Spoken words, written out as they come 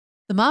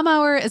The Mom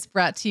Hour is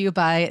brought to you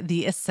by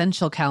the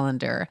Essential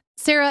Calendar.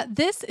 Sarah,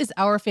 this is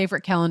our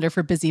favorite calendar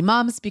for busy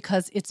moms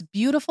because its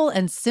beautiful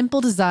and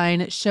simple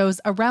design shows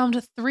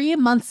around 3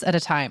 months at a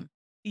time.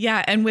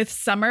 Yeah, and with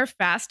summer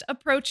fast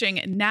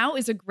approaching, now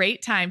is a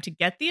great time to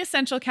get the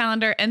Essential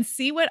Calendar and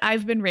see what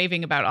I've been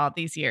raving about all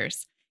these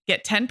years.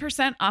 Get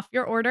 10% off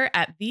your order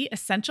at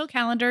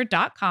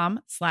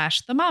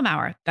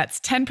theessentialcalendar.com/themomhour.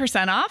 That's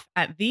 10% off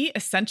at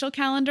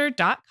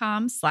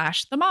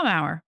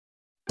theessentialcalendar.com/themomhour.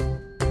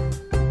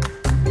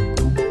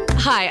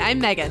 Hi, I'm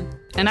Megan.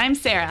 And I'm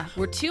Sarah.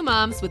 We're 2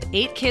 moms with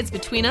 8 kids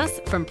between us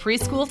from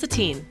preschool to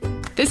teen.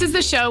 This is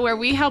the show where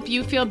we help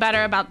you feel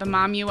better about the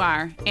mom you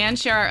are and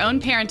share our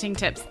own parenting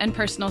tips and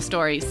personal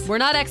stories. We're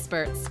not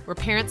experts. We're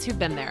parents who've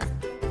been there.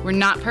 We're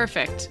not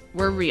perfect.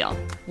 We're real.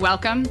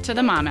 Welcome to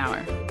the Mom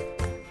Hour.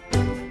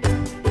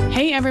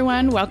 Hey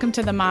everyone, welcome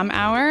to the Mom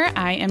Hour.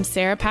 I am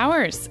Sarah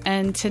Powers,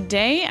 and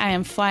today I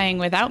am flying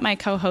without my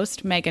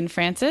co-host Megan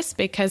Francis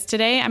because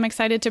today I'm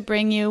excited to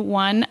bring you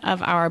one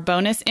of our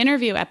bonus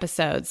interview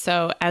episodes.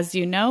 So as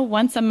you know,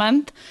 once a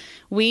month,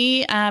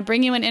 we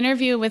bring you an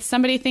interview with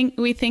somebody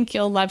we think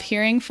you'll love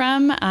hearing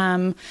from,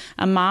 a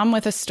mom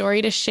with a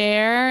story to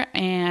share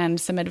and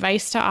some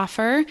advice to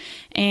offer.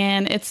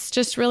 And it's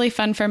just really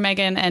fun for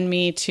Megan and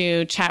me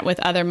to chat with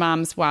other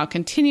moms while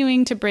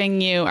continuing to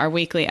bring you our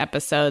weekly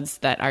episodes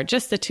that are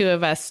just the two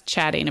of us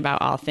chatting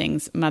about all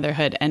things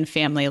motherhood and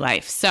family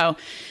life. So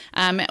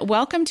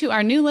welcome to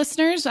our new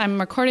listeners. I'm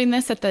recording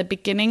this at the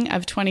beginning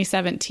of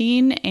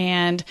 2017,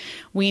 and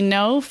we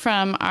know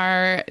from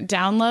our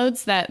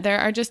downloads that there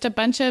are just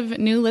a bunch of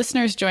new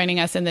listeners joining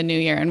us in the new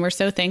year, and we're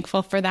so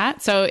thankful for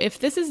that. So if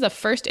this is the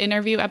first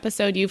interview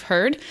episode you've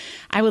heard,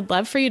 I would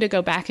love for you to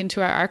go back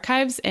into our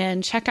archives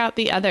and check out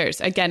the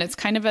others. Again, it's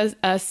kind of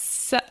a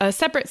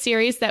separate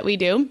series that we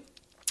do.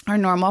 Our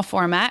normal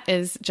format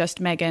is just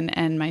Megan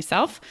and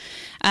myself,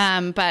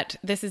 but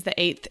this is the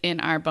 8th in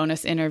our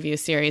bonus interview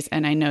series,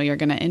 and I know you're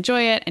going to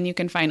enjoy it, and you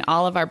can find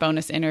all of our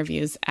bonus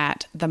interviews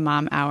at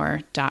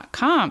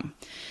themomhour.com.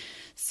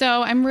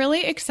 So I'm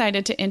really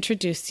excited to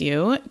introduce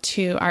you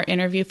to our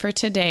interview for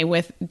today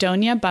with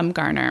Doña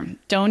Bumgarner.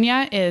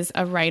 Doña is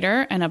a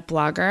writer and a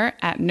blogger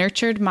at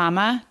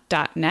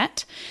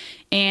nurturedmama.net.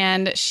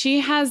 And she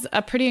has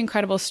a pretty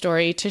incredible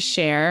story to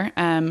share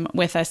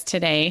with us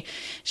today.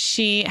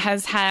 She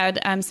has had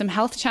some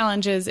health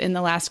challenges in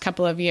the last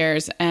couple of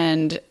years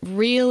and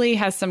really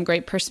has some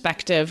great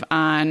perspective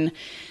on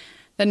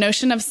the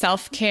notion of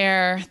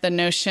self-care, the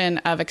notion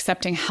of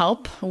accepting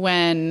help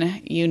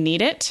when you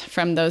need it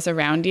from those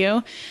around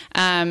you.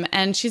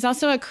 And she's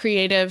also a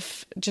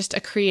creative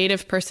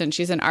person.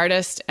 She's an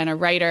artist and a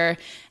writer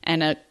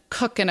and a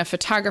cook and a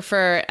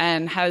photographer,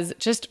 and has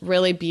just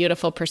really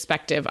beautiful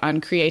perspective on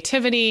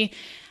creativity,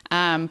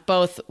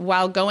 both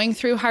while going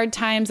through hard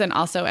times and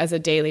also as a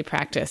daily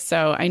practice.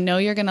 So I know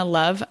you're going to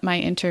love my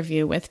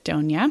interview with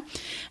Doña.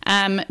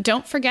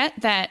 Don't forget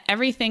that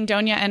everything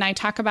Doña and I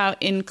talk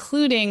about,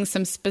 including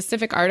some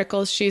specific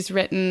articles she's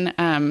written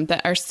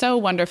that are so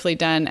wonderfully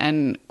done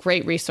and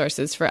great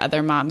resources for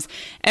other moms.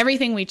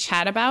 Everything we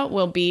chat about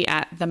will be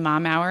at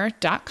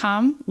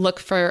themomhour.com.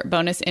 Look for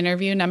bonus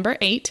interview number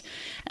 8.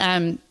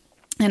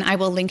 And I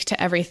will link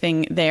to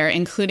everything there,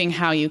 including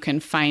how you can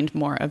find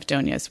more of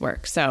Doña's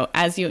work. So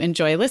as you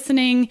enjoy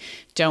listening,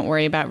 don't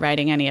worry about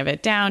writing any of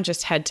it down.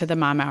 Just head to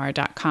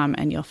themomhour.com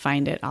and you'll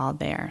find it all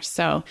there.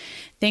 So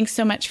thanks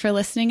so much for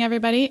listening,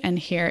 everybody. And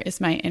here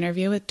is my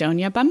interview with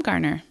Doña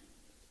Bumgarner.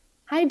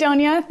 Hi,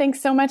 Doña. Thanks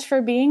so much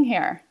for being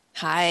here.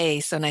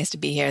 Hi, so nice to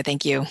be here.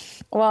 Thank you.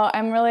 Well,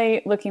 I'm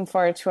really looking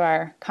forward to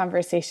our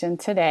conversation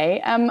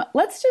today.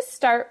 Let's just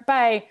start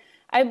by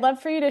I'd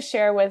love for you to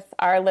share with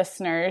our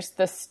listeners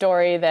the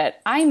story that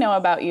I know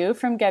about you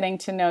from getting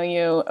to know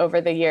you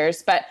over the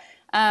years, but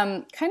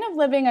kind of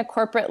living a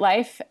corporate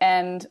life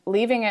and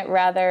leaving it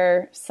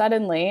rather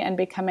suddenly and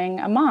becoming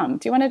a mom.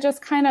 Do you want to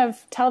just kind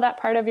of tell that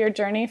part of your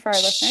journey for our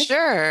listeners?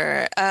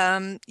 Sure.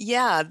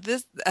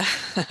 This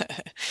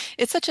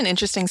it's such an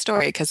interesting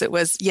story because it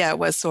was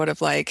sort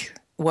of like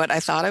what I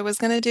thought I was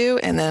going to do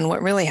and then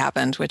what really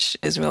happened, which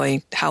is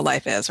really how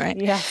life is, right?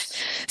 Yes.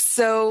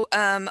 So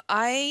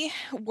I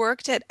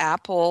worked at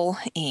Apple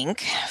Inc.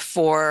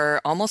 for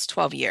almost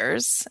 12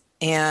 years.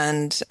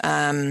 And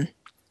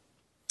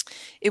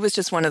it was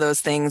just one of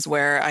those things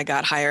where I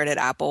got hired at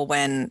Apple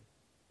when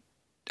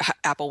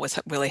Apple was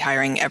really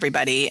hiring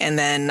everybody. And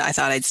then I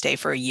thought I'd stay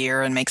for a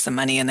year and make some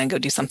money and then go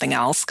do something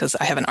else because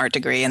I have an art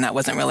degree and that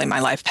wasn't really my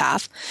life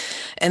path.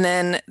 And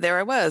then there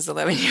I was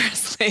 11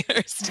 years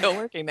later, still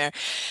working there.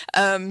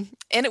 And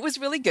it was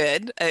really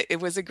good. It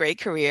was a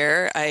great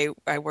career. I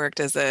worked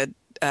as a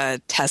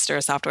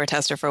software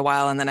tester for a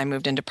while, and then I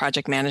moved into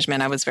project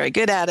management. I was very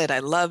good at it. I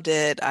loved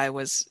it. I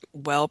was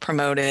well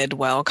promoted,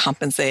 well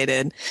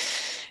compensated.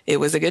 It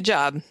was a good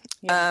job.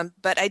 Yeah.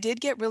 But I did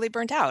get really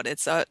burnt out.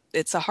 It's a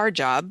hard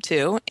job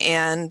too.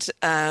 And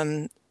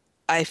I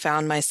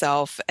found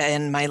myself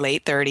in my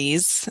late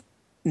 30s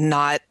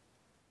not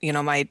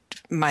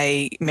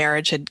my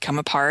marriage had come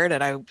apart,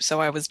 and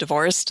so I was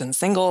divorced and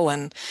single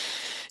and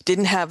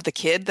didn't have the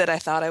kid that I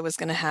thought I was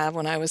going to have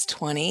when I was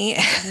 20,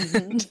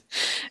 and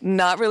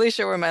not really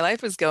sure where my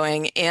life was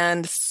going.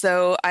 And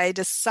so I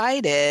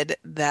decided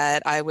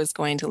that I was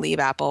going to leave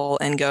Apple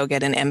and go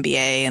get an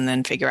MBA and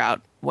then figure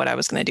out what I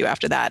was going to do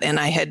after that. And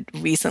I had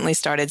recently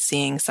started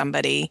seeing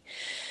somebody,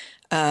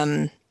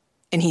 and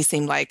he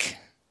seemed like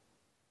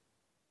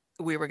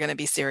we were going to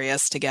be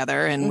serious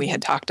together. And we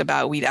had talked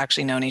about, we'd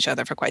actually known each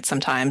other for quite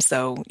some time.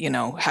 So,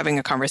 having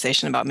a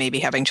conversation about maybe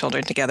having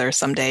children together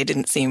someday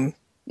didn't seem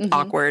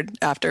awkward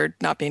after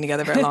not being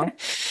together very long.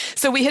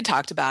 So we had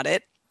talked about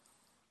it.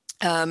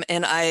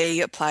 And I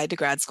applied to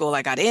grad school.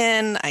 I got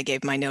in, I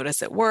gave my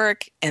notice at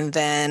work, and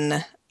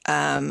then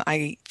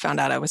I found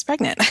out I was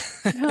pregnant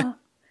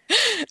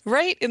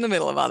right in the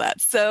middle of all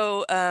that.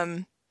 So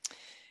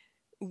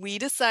we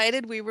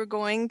decided we were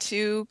going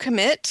to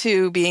commit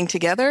to being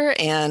together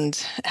and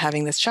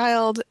having this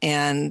child.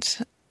 And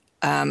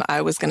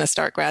I was going to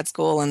start grad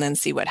school and then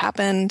see what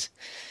happened.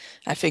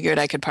 I figured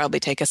I could probably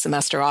take a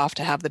semester off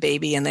to have the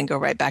baby and then go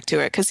right back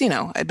to it. Because,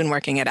 I'd been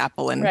working at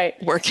Apple and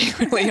working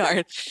really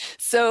hard.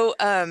 So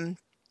so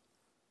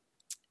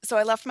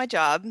I left my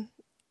job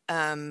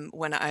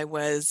when I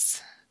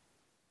was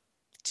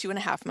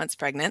 2.5 months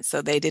pregnant.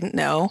 So they didn't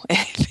know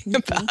anything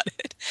about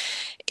it.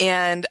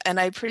 And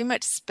I pretty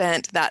much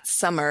spent that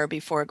summer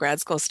before grad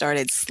school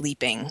started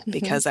sleeping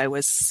because I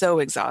was so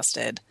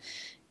exhausted.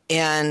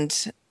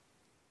 And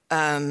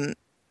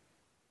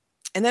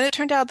then it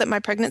turned out that my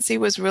pregnancy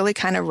was really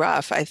kind of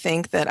rough. I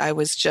think that I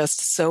was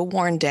just so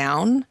worn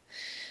down.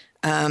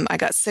 I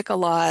got sick a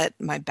lot.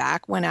 My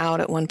back went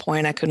out at one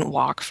point. I couldn't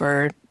walk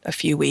for a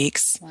few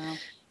weeks. Wow.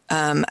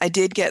 I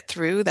did get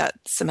through that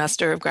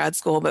semester of grad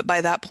school, but by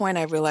that point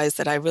I realized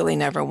that I really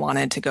never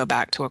wanted to go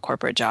back to a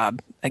corporate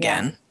job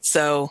again. Yeah.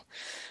 So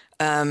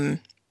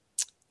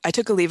I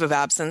took a leave of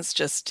absence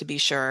just to be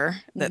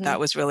sure that that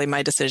was really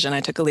my decision.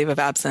 I took a leave of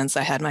absence.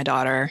 I had my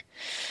daughter.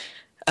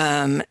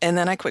 And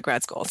then I quit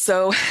grad school.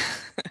 So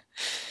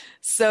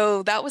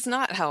that was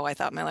not how I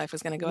thought my life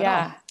was going to go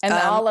at all. And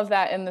all of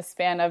that in the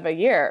span of a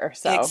year or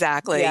so.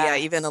 Exactly. Yeah.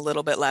 Even a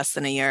little bit less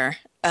than a year.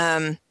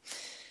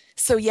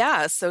 So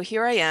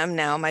here I am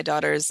now. My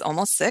daughter's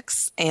almost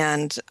 6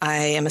 and I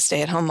am a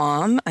stay-at-home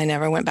mom. I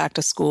never went back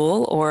to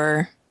school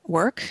or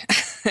work.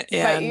 But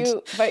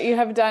you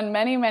have done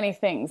many, many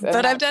things.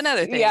 But I've done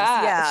other things.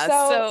 Yeah.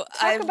 So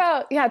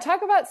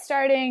talk about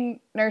starting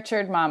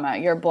Nurtured Mama,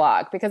 your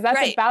blog, because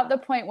that's about the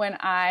point when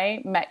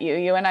I met you.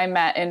 You and I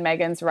met in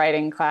Megan's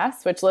writing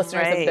class, which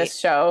listeners of this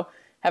show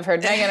have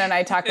heard Megan and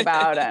I talk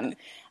about, and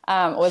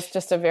was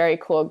just a very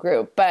cool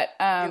group. But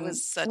it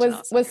was such an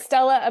awesome was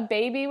Stella a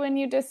baby when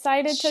you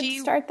decided to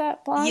start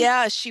that blog?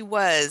 Yeah, she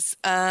was.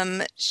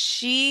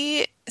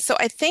 So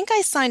I think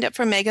I signed up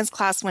for Megan's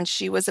class when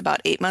she was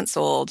about 8 months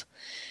old.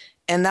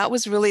 And that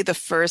was really the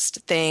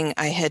first thing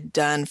I had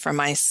done for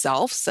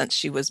myself since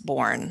she was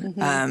born.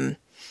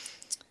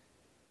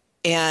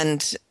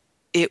 And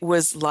it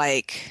was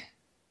like,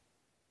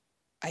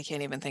 I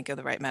can't even think of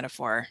the right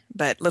metaphor,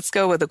 but let's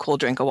go with a cool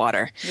drink of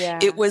water. Yeah.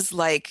 It was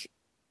like,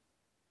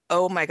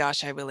 oh my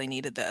gosh, I really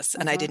needed this.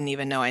 And I didn't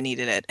even know I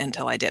needed it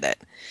until I did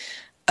it.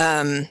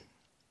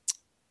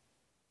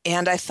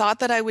 And I thought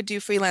that I would do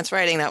freelance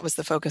writing. That was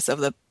the focus of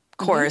the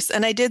course.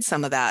 And I did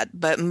some of that,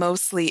 but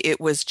mostly it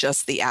was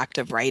just the act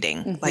of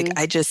writing. Like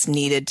I just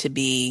needed to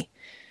be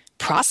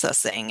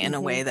processing in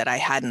a way that I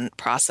hadn't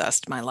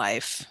processed my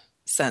life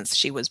since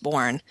she was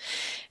born.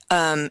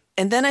 And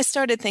then I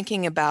started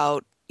thinking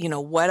about,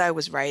 what I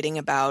was writing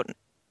about,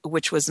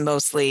 which was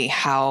mostly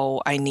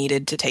how I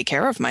needed to take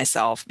care of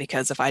myself,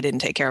 because if I didn't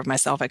take care of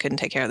myself, I couldn't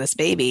take care of this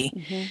baby.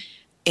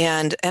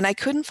 And I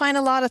couldn't find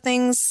a lot of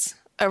things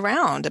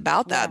around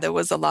about that. There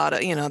was a lot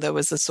of, there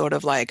was a sort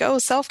of like, oh,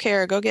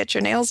 self-care, go get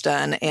your nails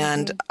done.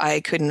 And I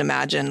couldn't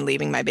imagine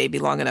leaving my baby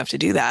long enough to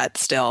do that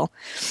still.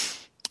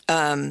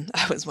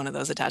 I was one of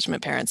those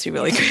attachment parents who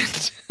really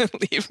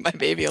couldn't leave my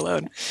baby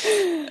alone,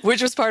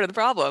 which was part of the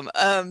problem.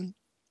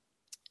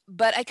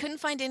 But I couldn't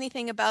find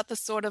anything about the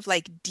sort of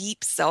like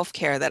deep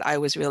self-care that I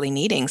was really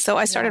needing. So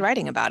I started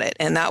writing about it.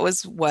 And that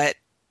was what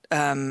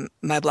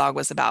my blog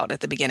was about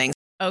at the beginning.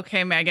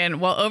 Okay, Megan.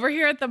 Well, over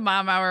here at the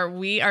Mom Hour,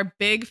 we are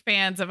big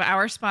fans of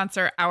our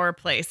sponsor, Our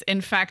Place. In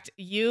fact,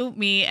 you,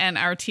 me, and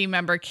our team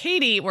member,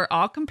 Katie, were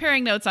all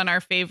comparing notes on our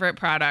favorite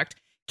product.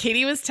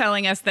 Katie was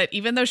telling us that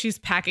even though she's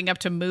packing up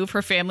to move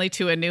her family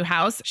to a new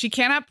house, she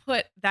cannot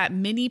put that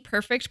mini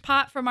perfect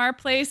pot from Our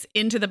Place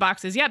into the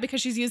boxes yet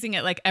because she's using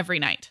it like every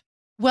night.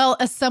 Well,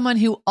 as someone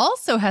who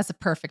also has a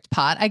perfect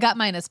pot, I got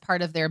mine as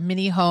part of their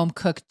mini home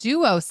cook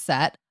duo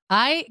set.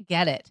 I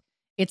get it.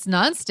 It's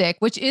nonstick,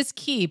 which is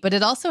key, but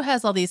it also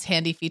has all these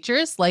handy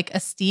features like a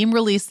steam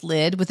release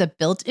lid with a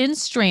built-in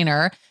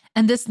strainer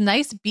and this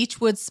nice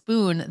beechwood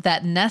spoon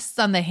that nests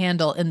on the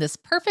handle in this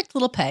perfect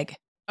little peg.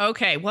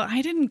 Okay, well,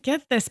 I didn't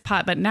get this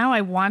pot, but now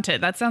I want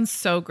it. That sounds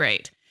so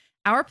great.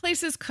 Our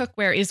Place's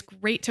cookware is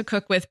great to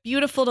cook with,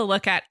 beautiful to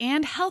look at,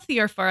 and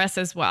healthier for us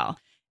as well.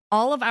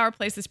 All of Our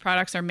Place's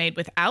products are made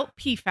without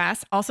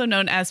PFAS, also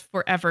known as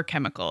forever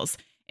chemicals.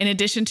 In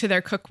addition to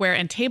their cookware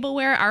and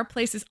tableware, Our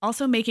Place is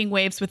also making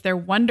waves with their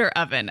Wonder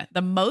Oven,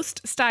 the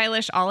most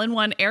stylish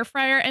all-in-one air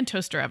fryer and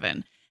toaster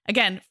oven.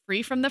 Again,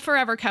 free from the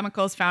forever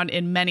chemicals found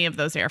in many of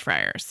those air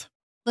fryers.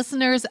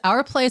 Listeners,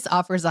 Our Place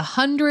offers a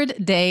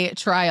 100-day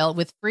trial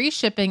with free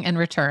shipping and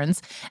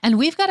returns, and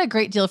we've got a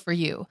great deal for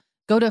you.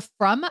 Go to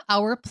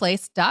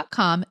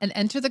FromOurPlace.com and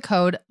enter the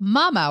code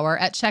MOMHOUR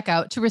at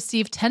checkout to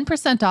receive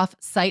 10% off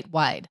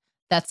site-wide.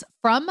 That's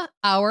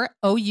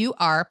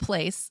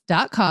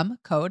FromOurPlace.com,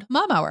 code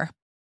MOMHOUR.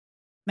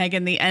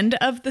 Megan, the end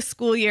of the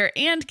school year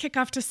and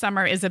kickoff to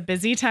summer is a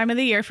busy time of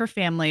the year for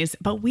families,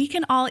 but we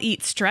can all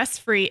eat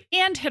stress-free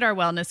and hit our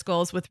wellness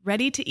goals with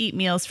ready-to-eat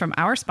meals from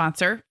our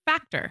sponsor,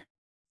 Factor.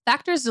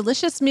 Factor's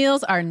delicious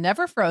meals are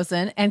never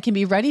frozen and can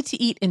be ready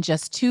to eat in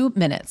just 2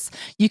 minutes.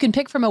 You can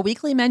pick from a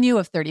weekly menu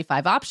of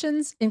 35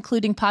 options,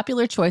 including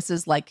popular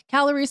choices like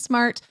Calorie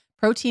Smart,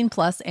 Protein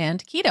Plus,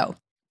 and Keto.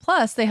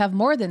 Plus, they have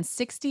more than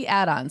 60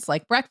 add-ons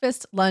like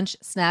breakfast, lunch,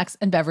 snacks,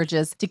 and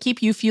beverages to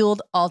keep you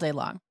fueled all day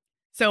long.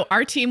 So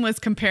our team was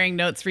comparing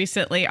notes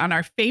recently on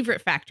our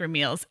favorite Factor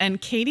meals,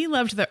 and Katie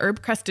loved the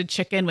herb-crusted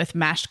chicken with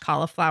mashed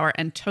cauliflower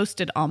and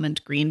toasted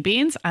almond green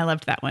beans. I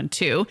loved that one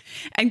too.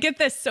 And get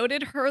this, so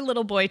did her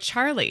little boy,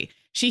 Charlie.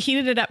 She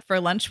heated it up for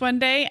lunch one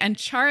day, and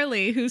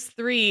Charlie, who's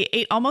 3,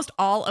 ate almost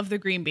all of the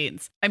green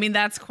beans. I mean,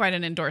 that's quite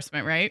an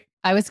endorsement, right?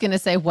 I was going to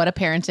say, what a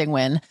parenting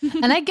win.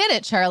 And I get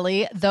it,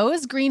 Charlie.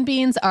 Those green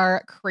beans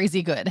are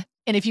crazy good.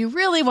 And if you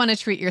really want to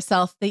treat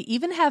yourself, they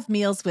even have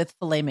meals with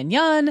filet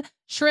mignon,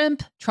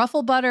 shrimp,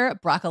 truffle butter,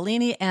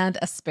 broccolini, and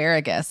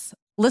asparagus.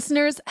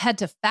 Listeners, head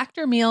to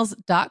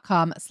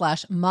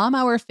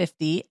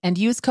factormeals.com/momhour50 and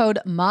use code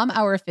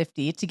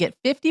momhour50 to get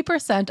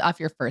 50% off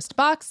your first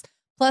box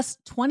plus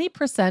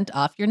 20%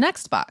 off your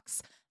next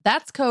box.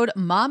 That's code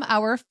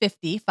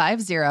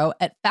momhour50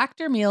 at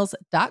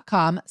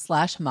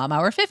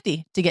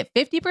factormeals.com/momhour50 to get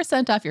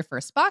 50% off your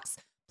first box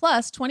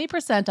plus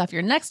 20% off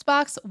your next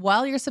box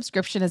while your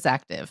subscription is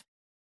active.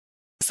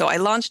 So I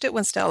launched it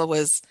when Stella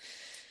was,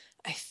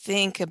 I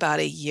think, about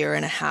a year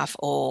and a half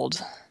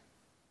old.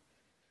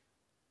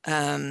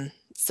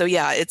 So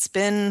yeah, it's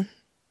been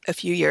a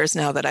few years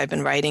now that I've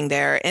been writing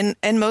there. And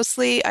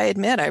mostly, I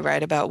admit, I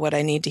write about what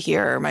I need to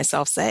hear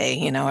myself say.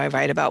 You know, I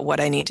write about what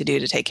I need to do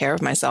to take care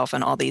of myself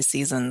in all these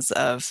seasons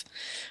of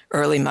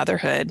early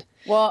motherhood.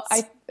 Well,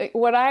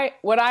 what I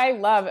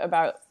love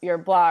about your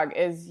blog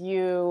is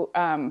you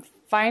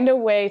find a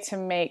way to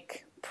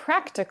make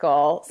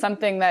practical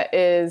something that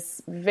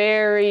is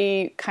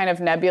very kind of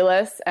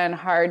nebulous and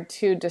hard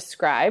to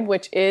describe,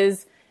 which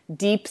is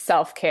deep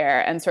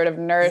self-care and sort of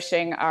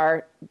nourishing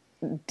our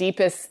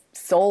deepest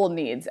soul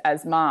needs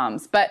as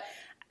moms. But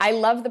I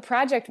love the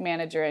project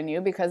manager in you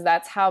because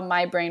that's how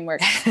my brain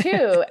works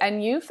too.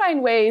 And you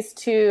find ways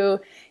to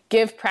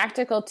give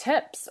practical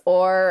tips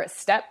or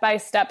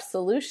step-by-step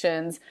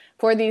solutions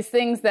for these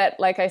things that,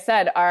 like I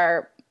said,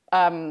 are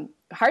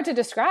hard to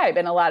describe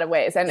in a lot of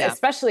ways. And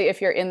especially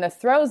if you're in the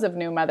throes of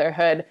new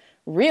motherhood,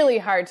 really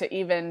hard to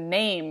even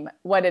name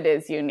what it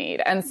is you need.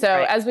 And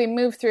so as we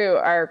move through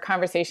our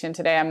conversation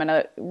today, I'm going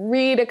to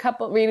read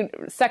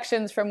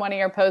sections from one of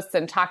your posts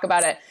and talk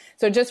about it.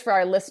 So just for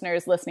our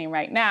listeners listening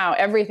right now,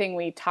 everything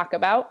we talk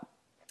about,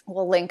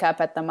 we'll link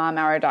up at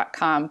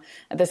themomhour.com.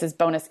 This is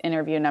bonus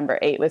interview number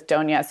 8 with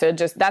Doña. So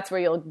that's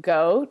where you'll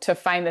go to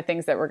find the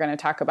things that we're going to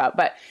talk about.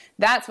 But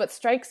that's what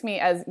strikes me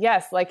as,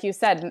 yes, like you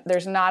said,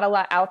 there's not a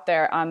lot out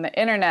there on the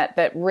internet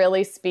that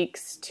really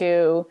speaks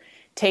to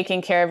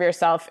taking care of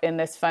yourself in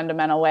this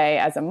fundamental way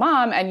as a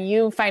mom. And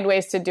you find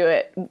ways to do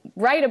it,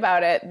 write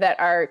about it, that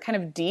are kind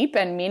of deep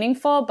and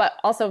meaningful, but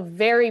also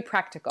very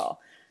practical.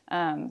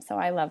 So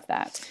I love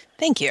that.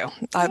 Thank you.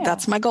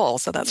 That's my goal.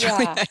 So that's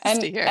really nice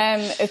to hear.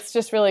 And it's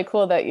just really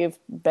cool that you've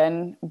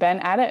been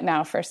at it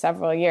now for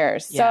several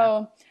years. Yeah.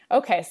 So,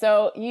 okay.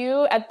 So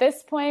you, at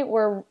this point,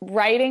 were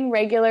writing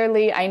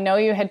regularly. I know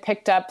you had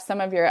picked up some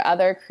of your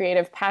other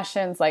creative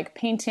passions like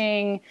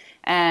painting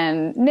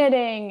and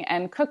knitting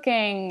and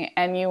cooking,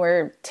 and you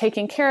were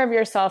taking care of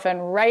yourself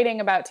and writing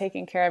about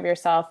taking care of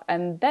yourself.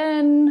 And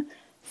then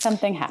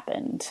something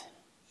happened.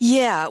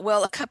 Yeah,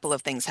 well, a couple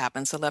of things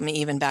happened. So let me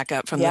even back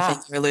up from the thing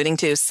you're alluding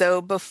to. So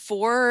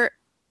before,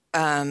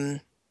 so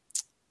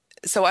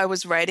I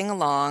was writing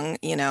along,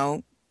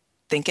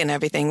 thinking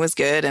everything was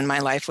good and my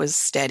life was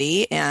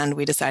steady. And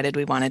we decided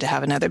we wanted to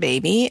have another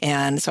baby.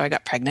 And so I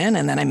got pregnant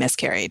and then I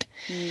miscarried.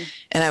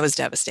 And I was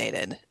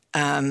devastated.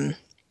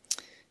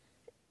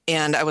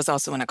 And I was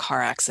also in a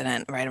car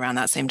accident right around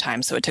that same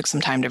time. So it took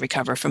some time to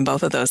recover from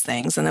both of those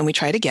things. And then we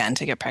tried again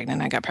to get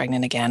pregnant. I got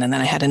pregnant again. And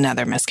then I had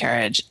another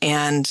miscarriage.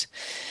 And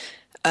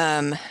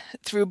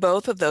through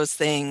both of those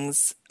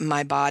things,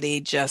 my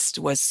body just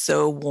was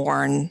so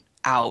worn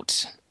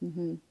out.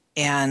 Mm-hmm.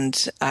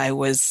 And I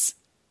was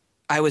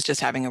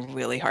just having a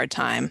really hard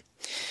time.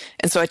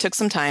 And so I took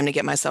some time to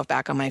get myself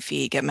back on my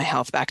feet, get my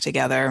health back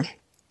together.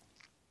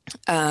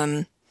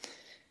 And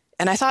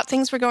I thought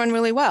things were going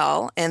really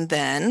well. And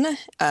then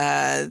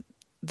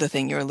the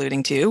thing you're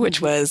alluding to,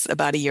 which was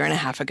about a year and a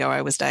half ago,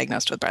 I was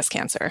diagnosed with breast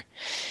cancer.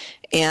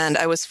 And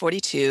I was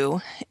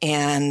 42,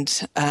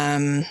 and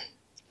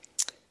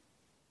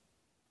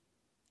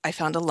I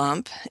found a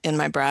lump in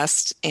my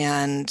breast,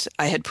 and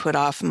I had put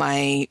off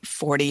my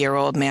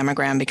 40-year-old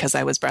mammogram because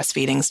I was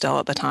breastfeeding still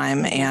at the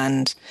time.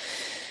 And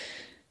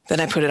then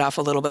I put it off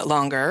a little bit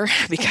longer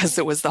because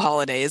it was the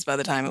holidays by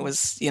the time it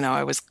was,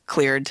 I was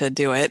cleared to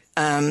do it.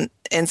 And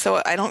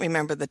so I don't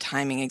remember the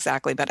timing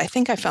exactly, but I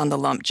think I found the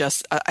lump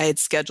I had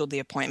scheduled the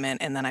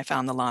appointment, and then I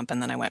found the lump,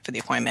 and then I went for the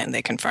appointment, and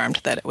they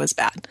confirmed that it was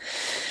bad.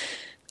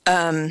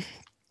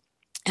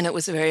 And it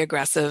was a very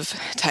aggressive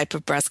type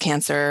of breast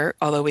cancer,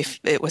 although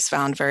it was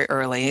found very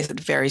early. It's a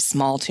very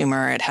small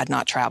tumor. It had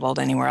not traveled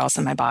anywhere else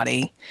in my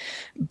body.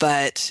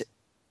 But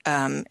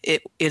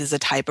it is a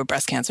type of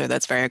breast cancer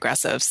that's very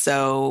aggressive.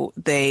 So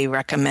they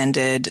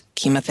recommended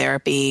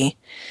chemotherapy,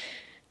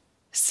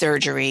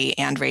 surgery,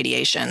 and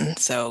radiation.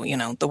 So,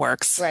 the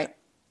works. Right.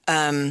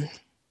 And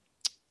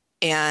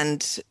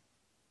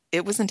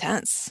it was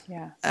intense.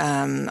 Yeah.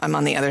 I'm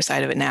on the other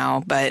side of it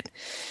now, but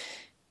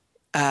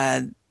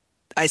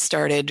I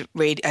started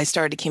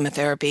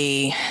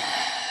chemotherapy,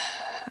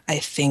 I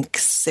think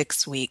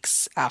 6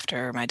 weeks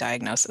after my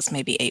diagnosis,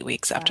 maybe 8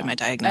 weeks after my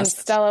diagnosis.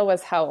 And Stella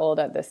was how old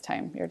at this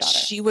time, your daughter?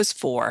 She was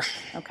 4.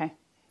 Okay.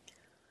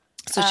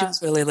 So she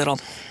was really little.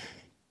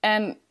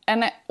 And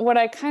what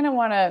I kind of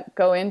want to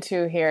go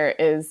into here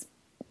is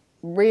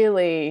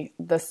really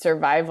the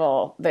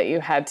survival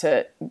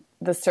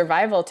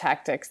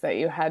tactics that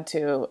you had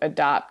to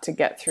adopt to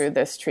get through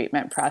this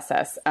treatment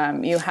process.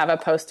 You have a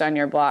post on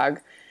your blog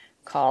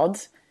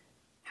called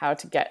How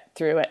to Get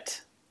Through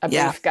It, a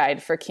brief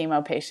guide for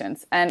chemo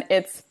patients. And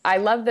I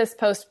love this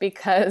post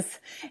because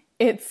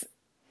it's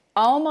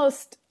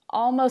almost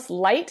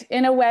light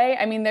in a way.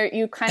 I mean,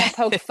 you kind of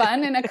poke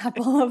fun in a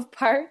couple of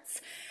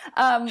parts.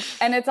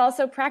 And it's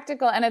also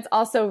practical, and it's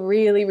also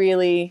really,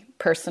 really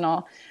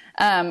personal.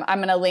 I'm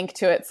going to link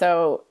to it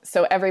so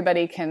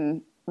everybody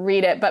can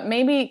read it, but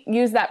maybe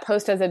use that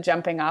post as a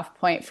jumping off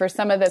point for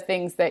some of the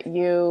things that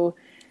you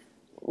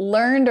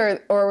learned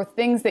or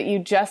things that you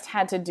just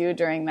had to do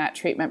during that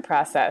treatment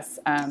process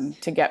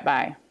to get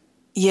by.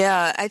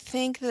 Yeah, I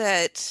think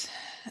that,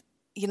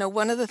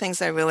 one of the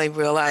things I really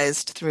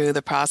realized through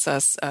the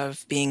process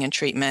of being in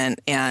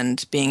treatment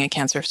and being a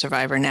cancer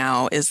survivor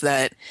now is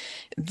that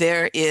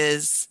there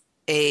is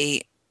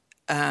a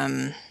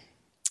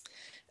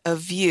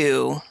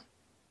view,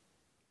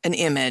 an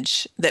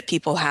image that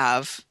people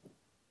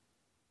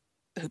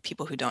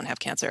who don't have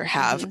cancer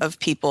have of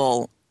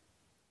people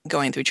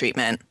going through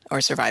treatment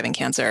or surviving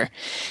cancer.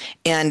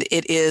 And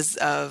it is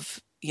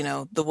of,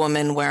 the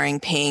woman wearing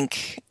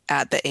pink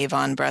at the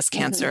Avon breast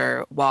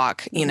cancer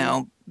walk,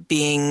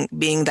 being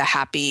the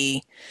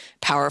happy,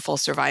 powerful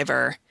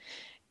survivor.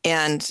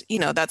 And,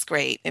 that's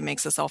great. It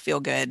makes us all feel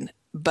good.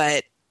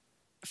 But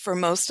for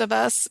most of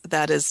us,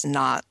 that is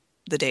not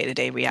the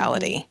day-to-day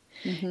reality.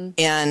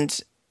 And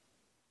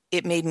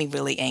it made me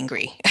really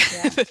angry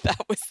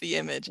that was the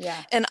image.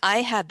 Yeah. And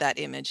I had that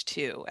image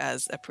too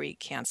as a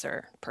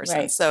pre-cancer person.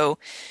 Right. So,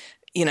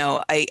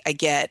 I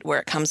get where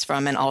it comes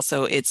from. And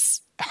also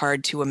it's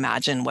hard to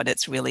imagine what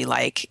it's really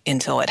like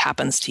until it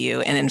happens to you.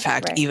 And in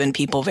fact, even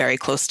people very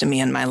close to me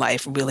in my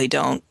life really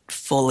don't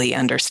fully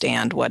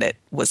understand what it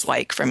was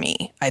like for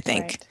me, I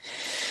think.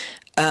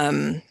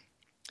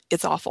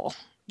 It's awful.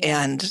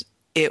 Yeah. And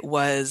I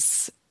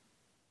was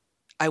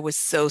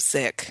so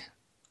sick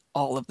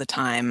all of the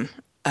time.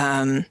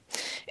 And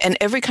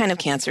every kind of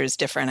cancer is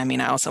different. I mean,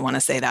 I also want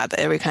to say that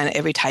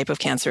every type of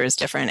cancer is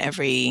different.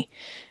 Every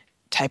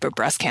type of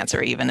breast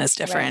cancer even is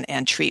different,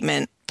 and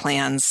treatment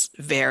plans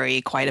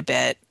vary quite a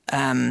bit.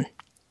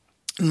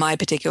 My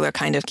particular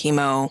kind of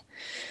chemo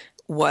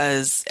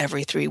was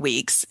every 3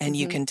 weeks, and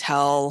you can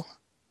tell,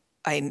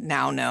 I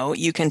now know,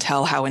 you can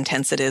tell how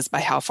intense it is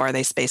by how far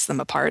they space them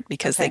apart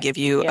because they give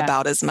you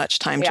about as much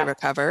time to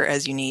recover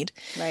as you need.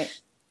 Right.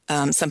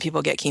 Some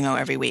people get chemo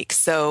every week.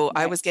 So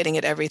I was getting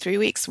it every 3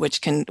 weeks,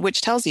 which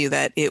tells you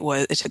that it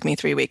took me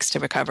 3 weeks to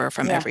recover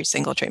from every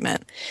single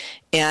treatment.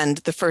 And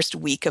the first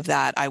week of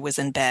that, I was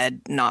in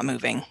bed, not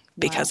moving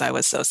because I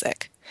was so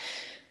sick.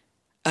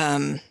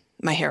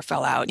 My hair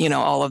fell out,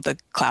 all of the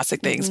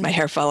classic things. My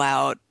hair fell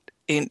out,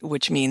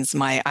 which means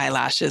my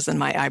eyelashes and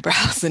my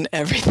eyebrows and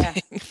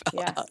everything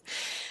fell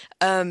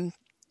out.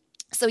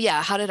 So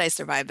how did I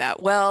survive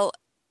that? Well,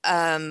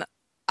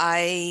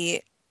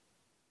 I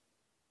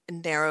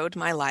narrowed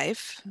my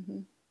life,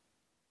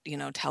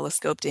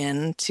 telescoped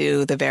in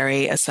to the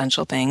very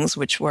essential things,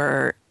 which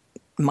were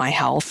my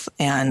health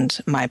and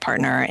my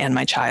partner and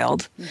my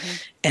child,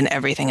 and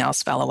everything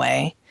else fell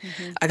away.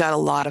 I got a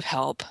lot of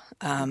help.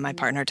 My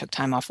partner took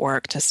time off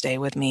work to stay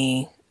with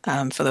me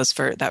for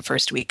that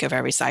first week of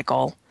every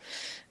cycle.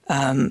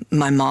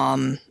 My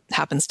mom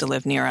happens to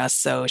live near us,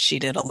 so she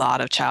did a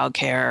lot of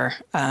childcare,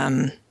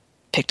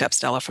 picked up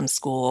Stella from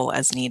school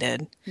as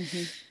needed.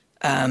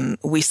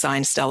 we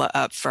signed Stella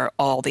up for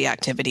all the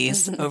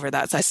activities over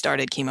that. So I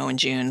started chemo in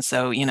June.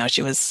 So,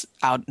 she was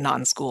out, not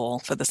in school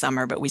for the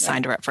summer, but we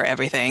signed her up for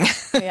everything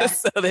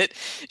so that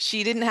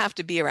she didn't have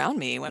to be around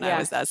me when I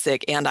was that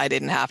sick. And I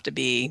didn't have to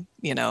be,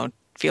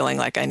 feeling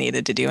like I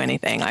needed to do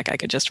anything, like I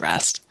could just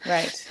rest.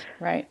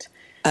 Right.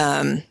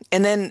 And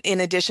then in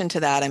addition to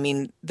that, I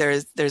mean,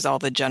 there's all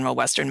the general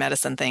Western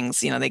medicine things,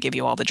 they give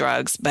you all the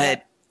drugs,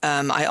 but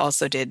I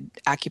also did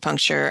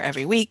acupuncture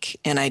every week,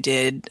 and I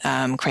did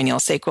cranial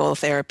sacral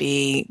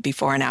therapy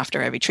before and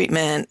after every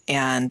treatment.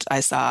 And I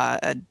saw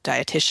a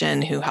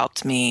dietitian who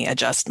helped me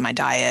adjust my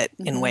diet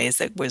in ways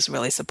that was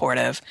really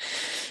supportive.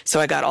 So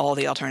I got all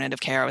the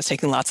alternative care. I was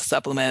taking lots of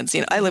supplements.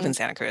 I live in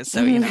Santa Cruz,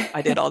 so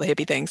I did all the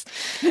hippie things.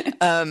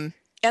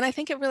 And I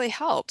think it really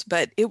helped,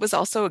 but it was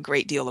also a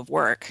great deal of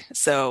work.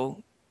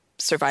 So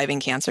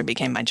surviving cancer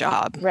became my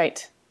job.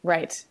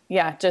 Right.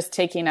 Yeah, just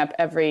taking up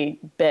every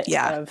bit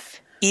of...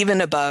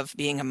 Even above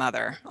being a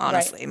mother,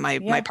 honestly.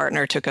 My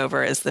partner took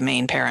over as the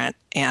main parent,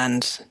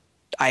 and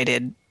I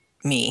did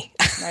me.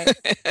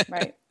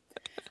 Right.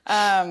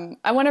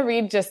 I want to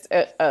read just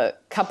a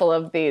couple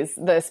of these.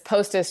 This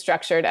post is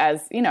structured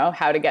as,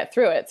 how to get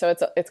through it. So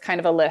it's kind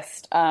of a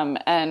list,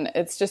 and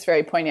it's just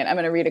very poignant. I'm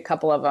going to read a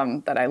couple of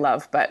them that I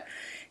love, but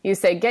you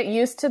say, get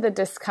used to the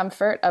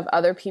discomfort of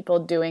other people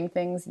doing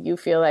things you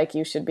feel like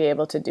you should be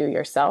able to do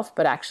yourself,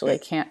 but actually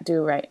can't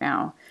do right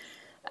now.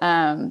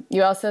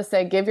 You also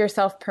say, give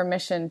yourself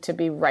permission to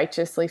be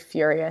righteously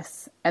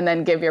furious, and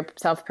then give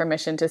yourself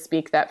permission to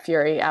speak that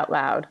fury out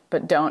loud,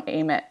 but don't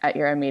aim it at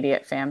your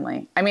immediate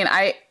family. I mean,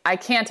 I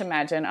can't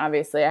imagine,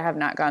 obviously, I have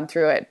not gone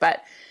through it,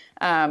 but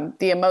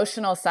the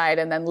emotional side,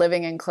 and then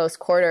living in close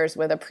quarters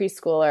with a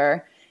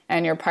preschooler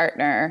and your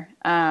partner,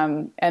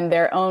 and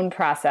their own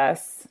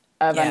process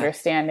of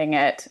understanding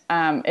it,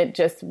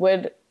 it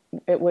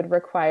would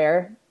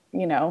require,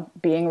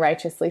 being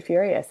righteously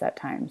furious at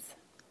times.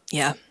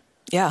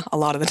 Yeah, a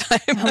lot of the time.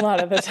 A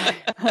lot of the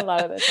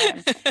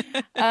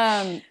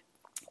time.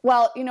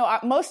 Well,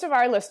 most of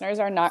our listeners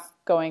are not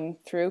going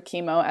through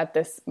chemo at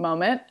this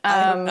moment,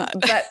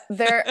 but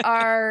there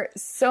are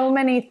so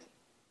many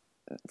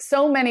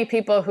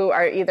people who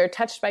are either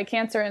touched by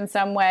cancer in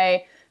some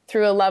way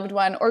through a loved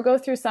one, or go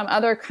through some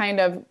other kind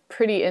of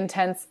pretty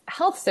intense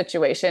health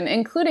situation,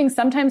 including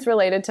sometimes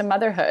related to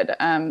motherhood.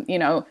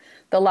 The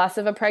loss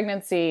of a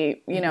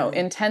pregnancy,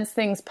 intense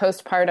things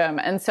postpartum,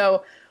 and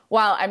so.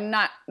 While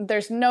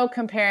there's no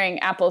comparing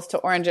apples to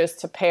oranges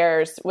to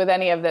pears with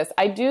any of this,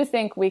 I do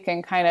think we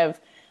can kind of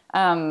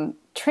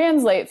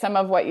translate some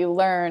of what you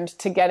learned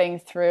to getting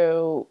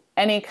through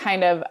any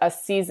kind of a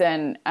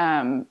season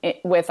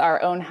with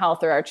our own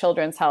health or our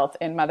children's health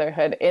in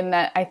motherhood, in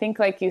that I think,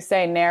 like you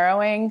say,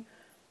 narrowing,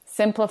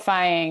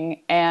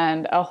 simplifying,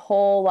 and a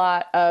whole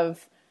lot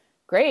of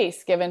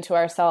grace given to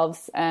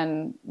ourselves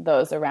and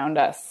those around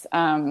us.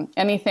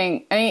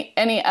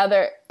 Any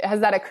other,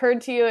 has that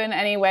occurred to you in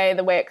any way,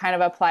 the way it kind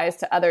of applies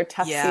to other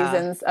tough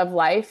seasons of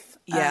life?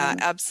 Yeah,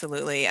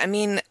 absolutely. I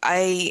mean,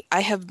 I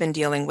have been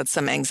dealing with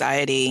some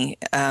anxiety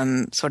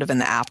sort of in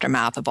the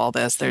aftermath of all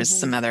this. There's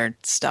some other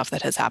stuff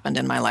that has happened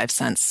in my life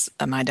since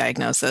my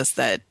diagnosis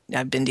that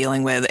I've been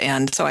dealing with.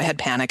 And so I had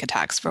panic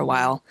attacks for a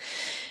while.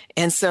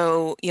 And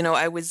so,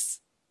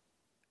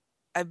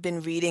 I've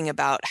been reading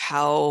about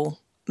how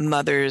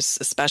mothers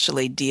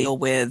especially deal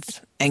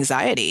with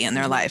anxiety in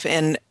their life,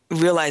 and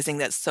realizing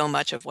that so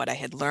much of what I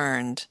had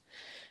learned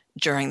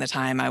during the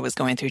time I was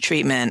going through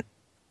treatment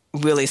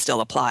really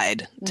still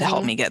applied to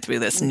help me get through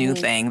this new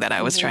thing that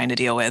I was trying to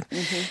deal with.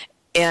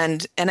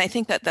 And I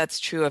think that that's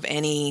true of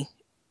any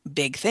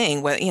big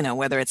thing,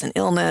 whether it's an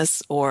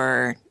illness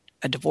or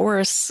a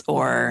divorce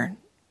or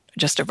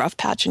just a rough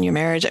patch in your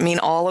marriage. I mean,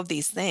 all of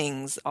these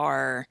things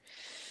are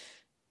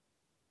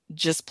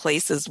just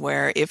places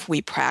where if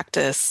we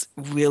practice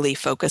really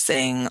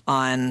focusing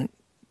on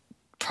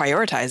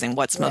prioritizing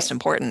what's most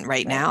important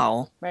right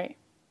now,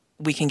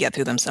 we can get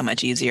through them so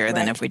much easier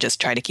than if we just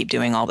try to keep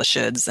doing all the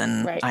shoulds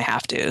and I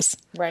have to's.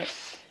 Right.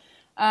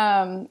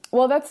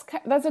 Well,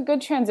 that's a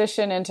good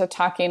transition into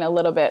talking a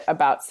little bit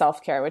about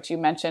self-care, which you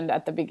mentioned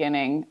at the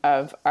beginning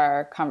of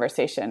our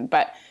conversation.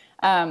 But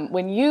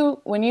when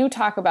you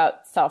talk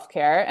about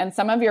self-care, and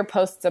some of your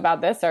posts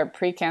about this are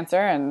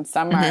pre-cancer and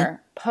some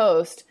are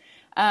post,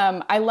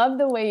 I love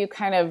the way you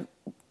kind of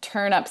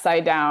turn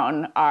upside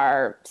down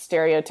our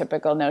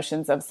stereotypical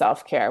notions of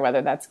self-care,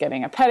 whether that's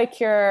getting a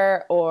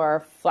pedicure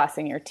or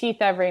flossing your teeth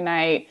every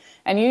night.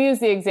 And you use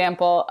the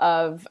example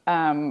of,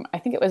 I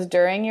think it was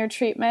during your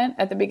treatment,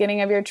 at the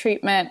beginning of your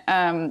treatment,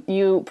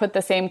 you put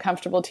the same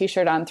comfortable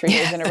t-shirt on 3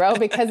 days in a row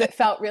because it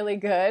felt really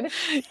good.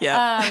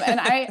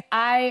 And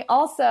I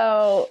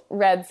also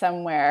read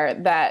somewhere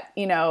that,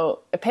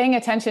 paying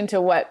attention to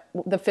what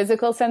the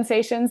physical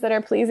sensations that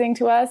are pleasing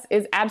to us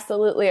is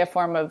absolutely a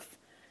form of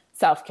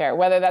self-care,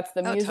 whether that's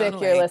the music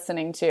you're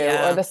listening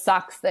to or the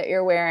socks that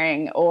you're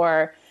wearing,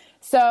 or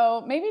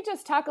so maybe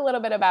just talk a little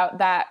bit about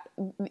that,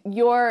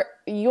 your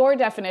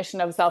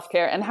definition of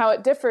self-care and how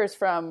it differs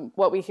from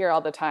what we hear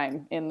all the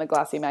time in the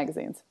glossy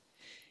magazines.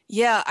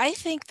 Yeah, I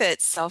think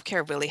that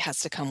self-care really has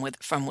to come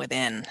from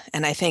within.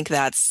 And I think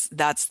that's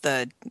that's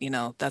the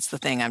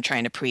thing I'm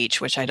trying to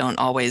preach, which I don't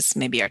always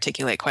maybe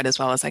articulate quite as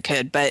well as I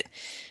could. But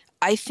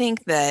I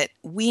think that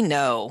we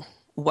know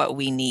what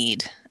we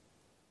need,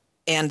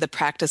 and the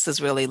practice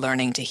is really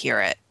learning to hear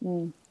it.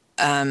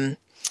 Um,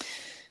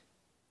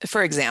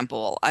 for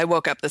example, I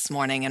woke up this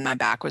morning and my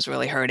back was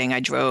really hurting. I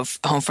drove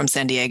home from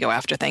San Diego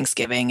after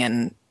Thanksgiving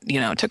and,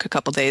 it took a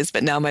couple days,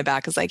 but now my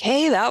back is like,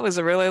 hey, that was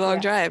a really long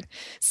drive.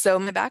 So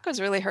my back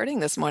was really hurting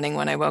this morning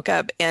when I woke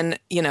up. And,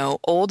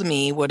 old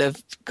me would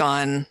have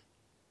gone,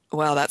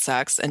 well, that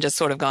sucks, and just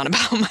sort of gone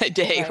about my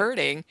day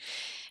hurting.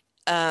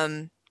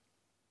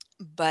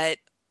 But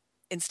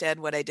instead,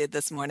 what I did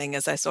this morning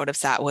is I sort of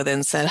sat with it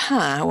and said,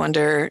 I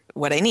wonder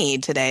what I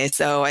need today.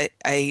 So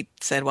I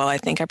said, well, I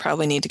think I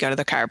probably need to go to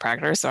the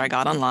chiropractor. So I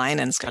got online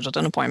and scheduled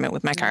an appointment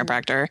with my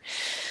chiropractor.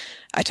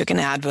 I took an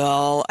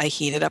Advil. I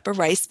heated up a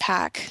rice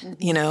pack,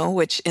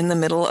 which in the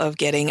middle of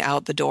getting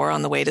out the door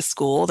on the way to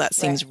school, that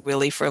seems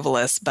really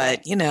frivolous.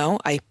 But,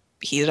 I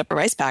heated up a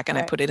rice pack and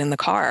I put it in the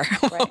car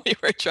while we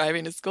were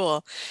driving to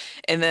school.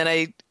 And then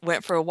I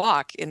went for a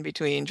walk in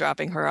between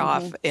dropping her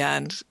off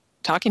and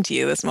talking to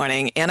you this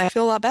morning, and I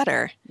feel a lot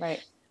better.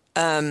 Right.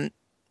 But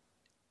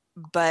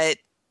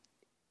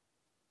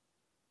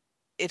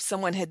if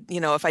someone had,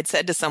 if I'd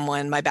said to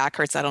someone, my back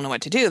hurts, I don't know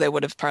what to do, they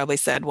would have probably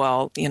said,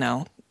 well,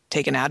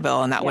 take an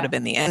Advil, and that would have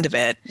been the end of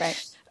it.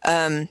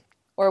 Right.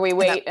 Or we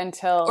wait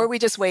until, or we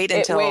just wait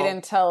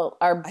until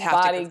our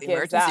body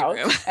gives out,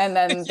 and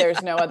then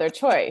there's no other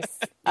choice.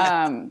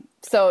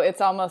 So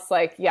it's almost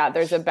like,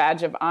 there's a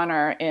badge of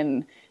honor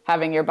in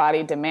having your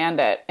body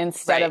demand it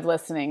instead of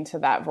listening to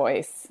that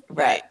voice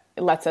that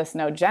lets us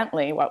know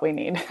gently what we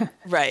need.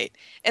 Right.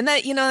 And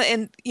that,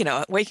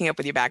 waking up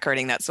with your back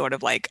hurting, that's sort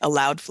of like a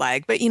loud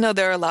flag. But,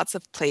 there are lots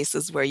of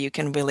places where you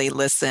can really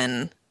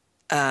listen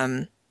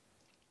and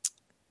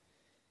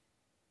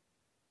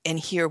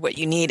hear what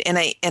you need. And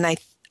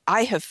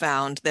I have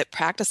found that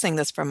practicing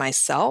this for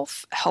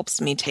myself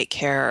helps me take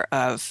care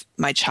of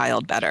my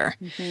child better.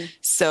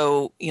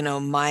 So,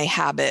 my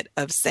habit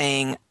of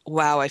saying,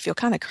 wow, I feel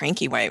kind of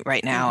cranky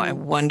right now. I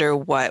wonder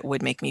what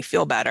would make me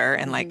feel better.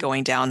 And like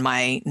going down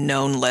my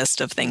known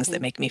list of things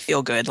that make me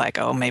feel good, like,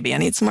 oh, maybe I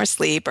need some more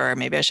sleep, or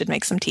maybe I should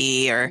make some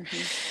tea, or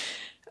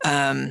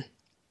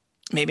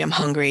maybe I'm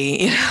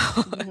hungry,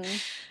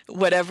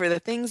 whatever the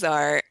things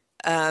are.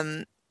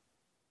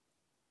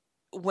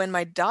 When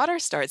my daughter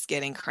starts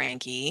getting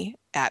cranky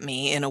at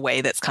me in a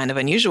way that's kind of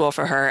unusual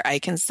for her, I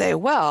can say,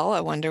 well,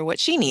 I wonder what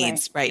she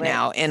needs right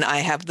now. And I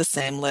have the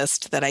same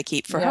list that I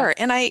keep for her.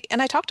 And I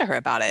talk to her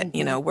about it.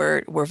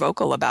 We're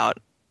vocal about,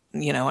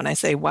 and I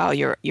say, wow,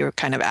 you're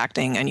kind of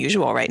acting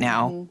unusual right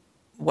now.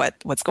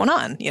 What's going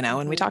on?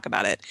 And we talk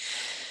about it.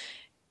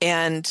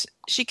 And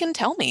she can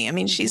tell me, I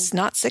mean, she's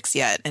not 6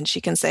 yet, and she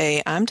can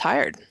say, I'm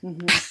tired.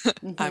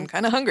 I'm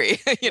kind of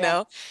hungry, you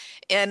know?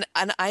 And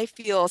I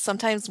feel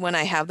sometimes when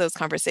I have those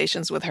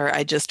conversations with her,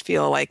 I just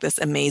feel like this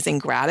amazing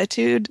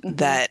gratitude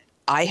that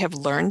I have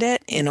learned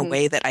it in a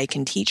way that I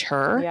can teach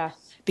her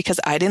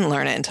because I didn't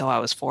learn it until I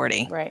was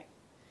 40. Right.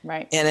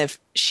 And if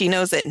she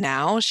knows it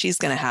now, she's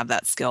going to have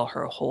that skill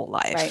her whole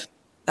life.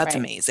 That's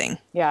amazing.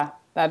 Yeah,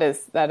 that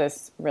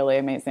is really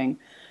amazing.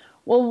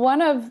 Well,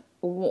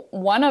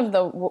 one of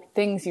the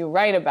things you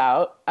write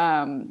about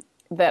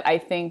that I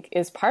think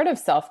is part of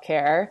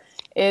self-care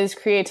is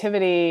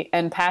creativity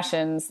and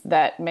passions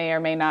that may or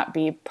may not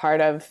be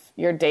part of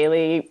your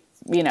daily,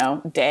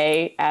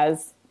 day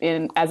as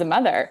a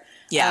mother.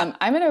 Yeah.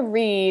 I'm going to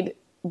read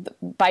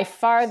by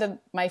far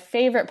my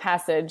favorite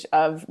passage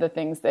of the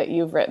things that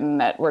you've written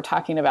that we're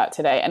talking about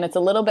today. And it's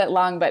a little bit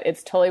long, but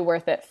it's totally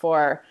worth it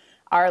for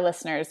our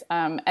listeners.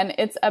 And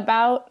it's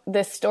about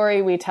this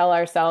story we tell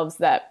ourselves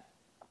that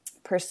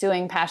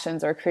pursuing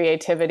passions or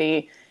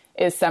creativity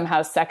is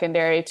somehow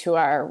secondary to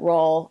our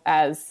role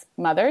as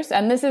mothers.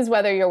 And this is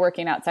whether you're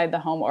working outside the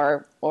home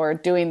or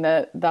doing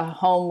the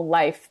home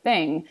life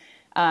thing,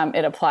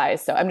 it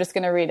applies. So I'm just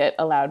going to read it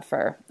aloud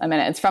for a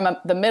minute. It's from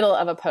the middle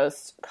of a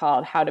post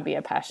called How to Be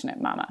a Passionate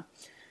Mama.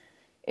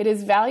 It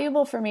is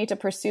valuable for me to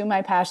pursue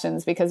my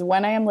passions because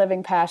when I am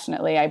living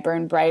passionately, I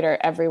burn brighter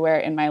everywhere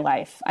in my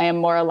life. I am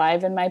more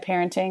alive in my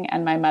parenting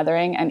and my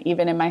mothering and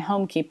even in my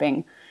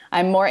homekeeping.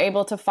 I'm more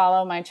able to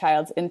follow my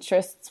child's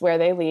interests where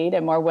they lead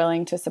and more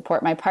willing to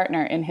support my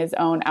partner in his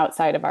own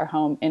outside of our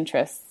home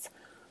interests.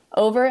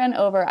 Over and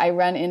over, I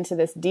run into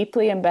this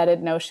deeply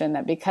embedded notion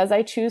that because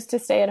I choose to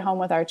stay at home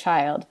with our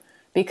child,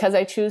 because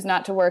I choose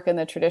not to work in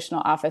the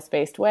traditional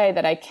office-based way,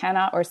 that I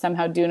cannot or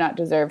somehow do not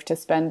deserve to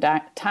spend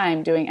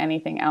time doing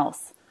anything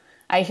else.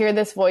 I hear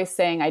this voice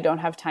saying, I don't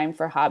have time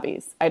for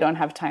hobbies. I don't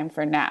have time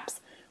for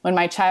naps. When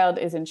my child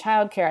is in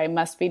childcare, I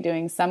must be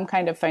doing some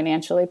kind of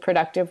financially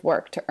productive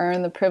work to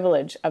earn the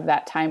privilege of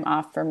that time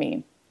off for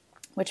me,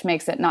 which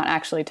makes it not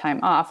actually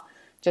time off,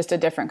 just a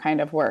different kind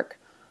of work.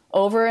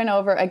 Over and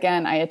over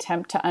again, I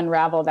attempt to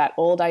unravel that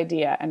old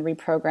idea and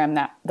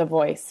reprogram the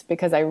voice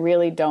because I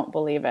really don't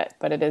believe it,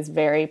 but it is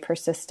very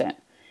persistent.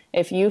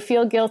 If you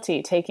feel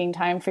guilty taking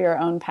time for your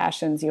own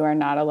passions, you are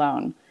not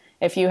alone.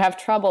 If you have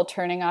trouble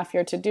turning off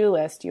your to-do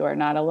list, you are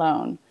not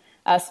alone.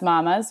 Us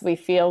mamas, we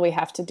feel we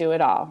have to do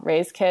it all.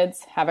 Raise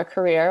kids, have a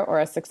career or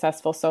a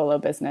successful solo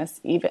business,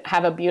 even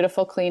have a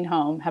beautiful, clean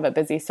home, have a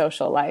busy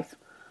social life.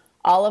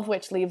 All of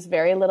which leaves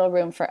very little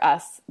room for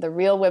us, the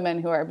real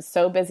women who are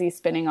so busy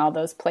spinning all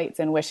those plates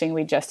and wishing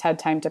we just had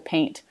time to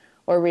paint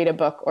or read a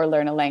book or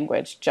learn a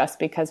language just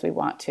because we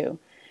want to.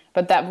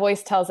 But that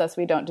voice tells us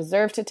we don't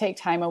deserve to take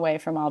time away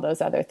from all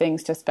those other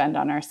things to spend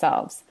on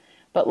ourselves.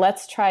 But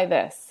let's try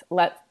this.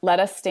 Let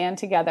us stand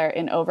together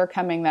in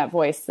overcoming that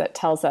voice that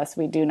tells us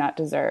we do not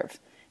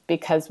deserve,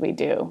 because we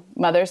do.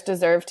 Mothers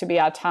deserve to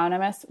be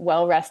autonomous,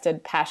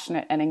 well-rested,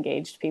 passionate, and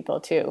engaged people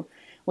too.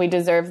 We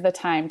deserve the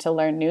time to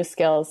learn new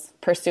skills,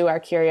 pursue our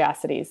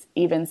curiosities,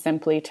 even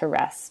simply to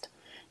rest.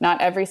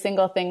 Not every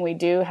single thing we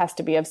do has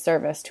to be of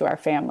service to our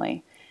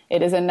family.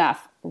 It is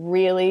enough,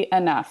 really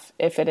enough,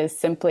 if it is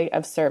simply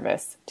of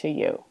service to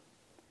you.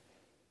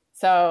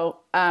 So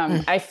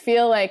I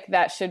feel like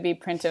that should be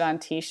printed on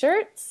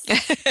T-shirts.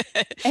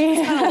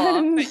 It's kind of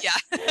long, but yeah.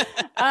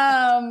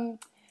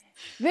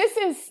 This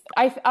is,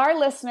 our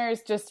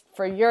listeners, just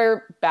for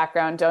your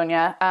background,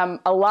 Doña,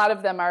 a lot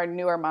of them are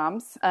newer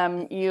moms.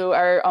 You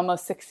are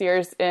almost 6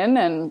 years in,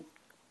 and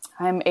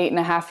I'm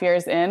 8.5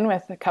 years in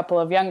with a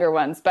couple of younger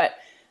ones. But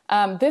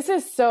this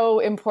is so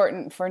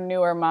important for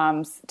newer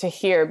moms to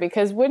hear,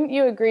 because wouldn't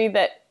you agree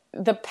that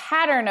the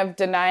pattern of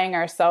denying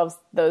ourselves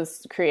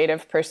those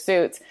creative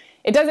pursuits,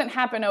 it doesn't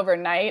happen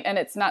overnight, and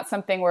it's not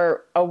something we're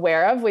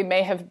aware of. We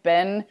may have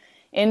been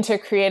into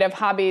creative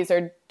hobbies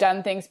or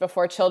done things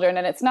before children,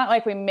 and it's not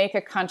like we make a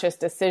conscious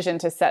decision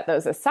to set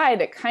those aside.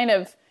 It kind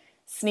of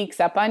sneaks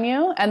up on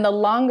you, and the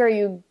longer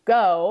you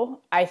go,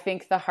 I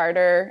think the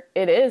harder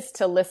it is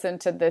to listen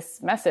to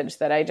this message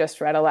that I just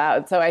read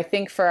aloud. So I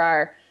think for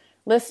our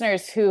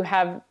listeners who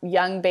have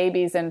young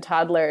babies and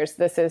toddlers,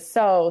 this is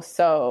so,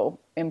 so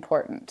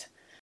important.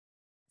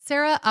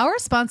 Sarah, our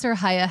sponsor,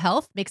 Hiya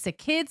Health, makes a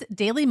kids'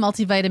 daily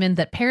multivitamin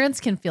that parents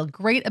can feel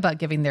great about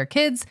giving their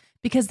kids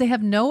because they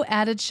have no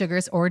added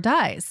sugars or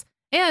dyes.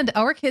 And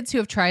our kids who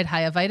have tried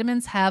Hiya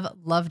vitamins have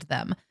loved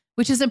them,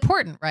 which is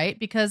important, right?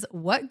 Because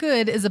what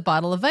good is a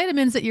bottle of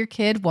vitamins that your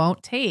kid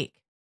won't take?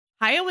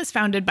 Hiya was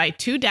founded by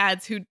two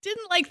dads who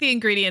didn't like the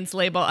ingredients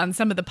label on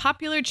some of the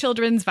popular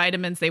children's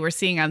vitamins they were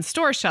seeing on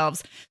store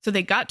shelves, so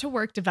they got to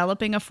work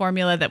developing a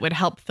formula that would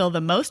help fill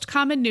the most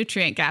common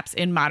nutrient gaps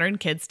in modern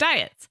kids'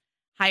 diets.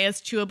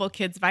 Hiya's Chewable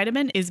Kids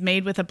Vitamin is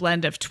made with a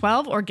blend of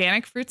 12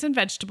 organic fruits and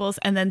vegetables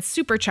and then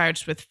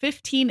supercharged with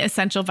 15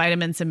 essential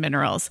vitamins and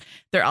minerals.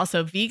 They're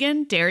also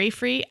vegan,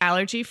 dairy-free,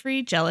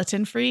 allergy-free,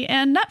 gelatin-free,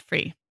 and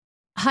nut-free.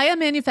 Hiya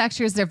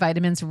manufactures their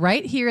vitamins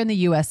right here in the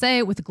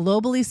USA with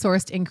globally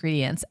sourced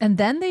ingredients, and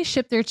then they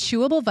ship their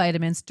chewable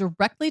vitamins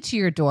directly to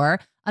your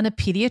door on a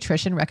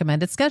pediatrician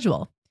recommended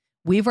schedule.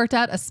 We've worked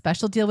out a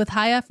special deal with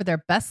Hiya for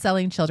their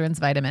best-selling children's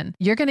vitamin.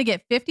 You're going to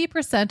get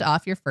 50%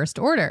 off your first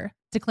order.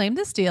 To claim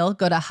this deal,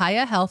 go to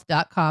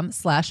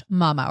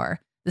hiyahealth.com/momhour.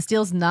 This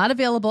deal's not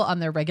available on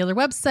their regular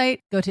website.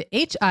 Go to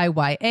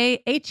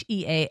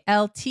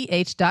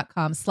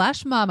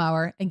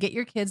hiyahealth.com/momhour and get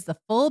your kids the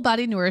full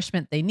body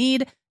nourishment they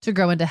need to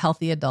grow into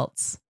healthy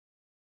adults.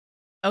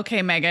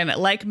 Okay, Megan,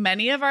 like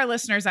many of our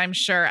listeners, I'm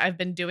sure I've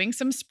been doing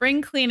some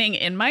spring cleaning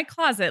in my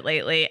closet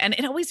lately, and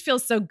it always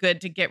feels so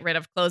good to get rid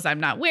of clothes I'm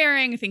not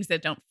wearing, things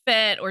that don't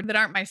fit or that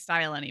aren't my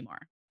style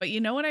anymore. But you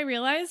know what I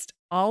realized?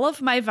 All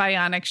of my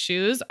Vionic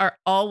shoes are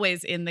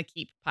always in the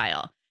keep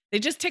pile. They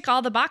just tick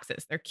all the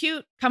boxes. They're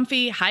cute,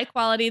 comfy, high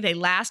quality. They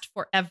last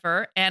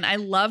forever. And I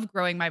love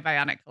growing my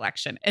Vionic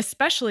collection,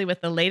 especially with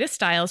the latest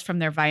styles from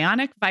their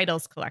Vionic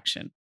Vitals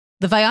collection.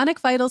 The Vionic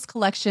Vitals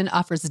collection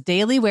offers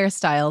daily wear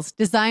styles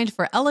designed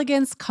for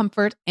elegance,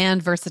 comfort,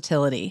 and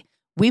versatility.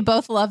 We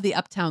both love the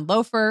Uptown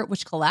loafer,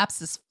 which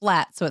collapses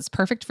flat, so it's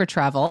perfect for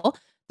travel.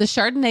 The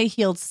Chardonnay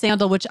heeled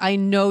sandal, which I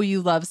know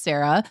you love,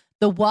 Sarah.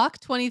 The Walk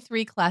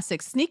 23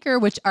 classic sneaker,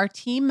 which our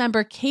team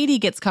member Katie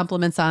gets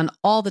compliments on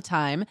all the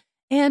time.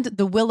 And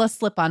the Willa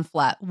slip-on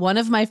flat, one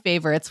of my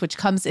favorites, which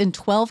comes in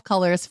 12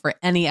 colors for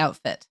any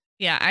outfit.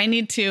 Yeah, I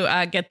need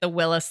to get the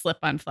Willa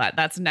slip-on flat.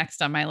 That's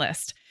next on my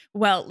list.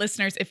 Well,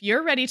 listeners, if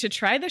you're ready to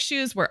try the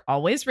shoes we're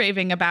always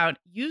raving about,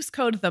 use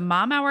code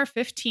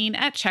TheMomHour15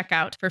 at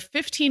checkout for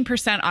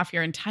 15% off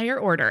your entire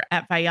order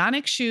at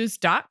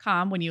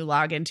VionicShoes.com when you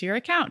log into your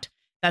account.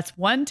 That's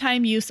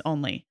one-time use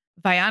only.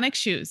 Vionic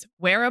shoes,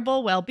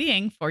 wearable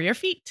well-being for your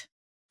feet.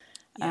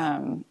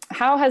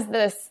 How has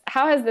this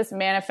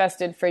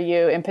manifested for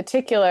you in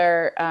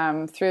particular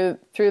through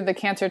the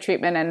cancer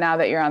treatment, and now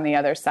that you're on the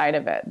other side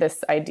of it,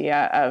 this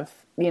idea of,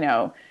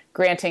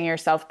 granting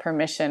yourself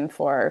permission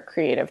for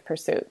creative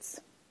pursuits?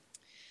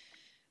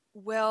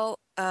 Well,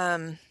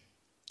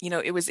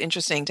 it was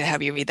interesting to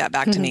have you read that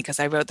back to me, because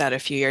I wrote that a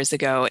few years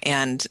ago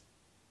and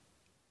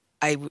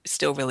I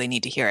still really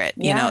need to hear it,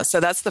 So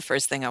that's the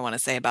first thing I want to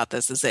say about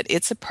this, is that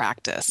it's a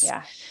practice.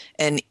 Yeah.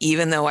 And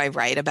even though I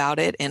write about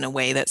it in a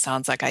way that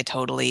sounds like I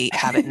totally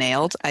have it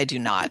nailed, I do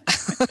not.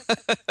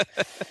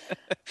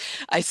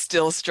 I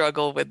still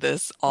struggle with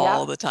this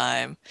all the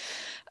time.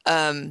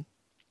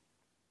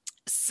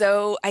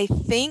 So I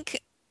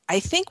think I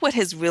think what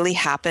has really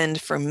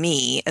happened for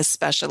me,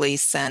 especially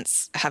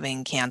since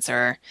having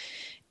cancer,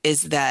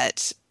 is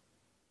that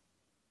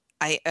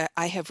I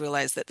have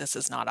realized that this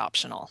is not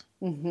optional.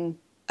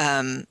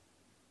 Mm-hmm.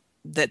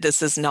 That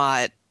this is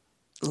not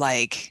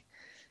like,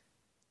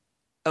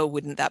 oh,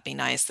 wouldn't that be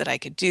nice that I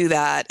could do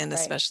that? And Right.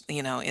 especially,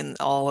 in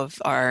all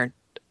of our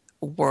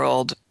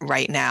world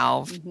right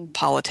now,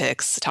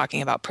 politics,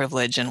 talking about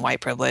privilege and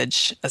white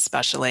privilege,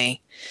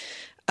 especially,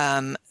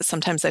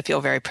 sometimes I feel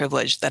very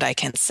privileged that I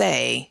can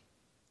say,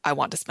 I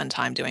want to spend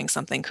time doing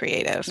something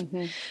creative.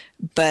 Mm-hmm.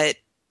 But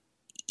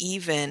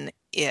even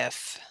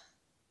if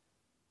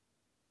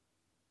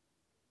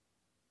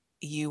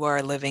you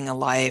are living a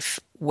life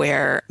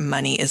where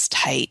money is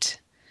tight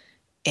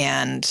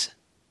and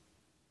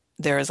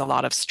there is a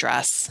lot of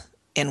stress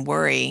and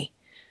worry,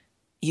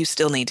 you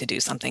still need to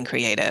do something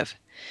creative.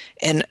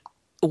 And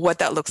what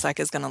that looks like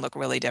is going to look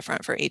really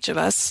different for each of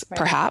us, Right.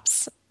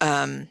 perhaps.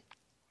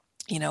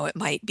 It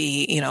might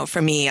be,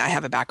 for me, I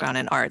have a background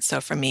in art.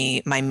 So for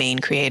me, my main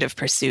creative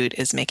pursuit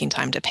is making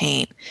time to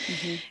paint.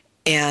 Mm-hmm.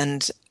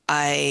 And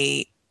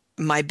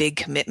my big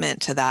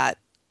commitment to that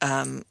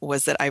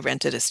was that I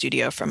rented a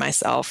studio for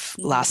myself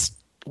last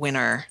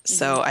winter.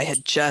 So I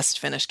had just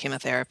finished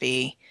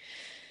chemotherapy.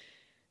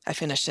 I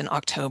finished in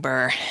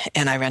October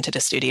and I rented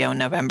a studio in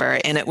November.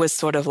 And it was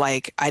sort of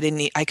like, I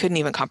couldn't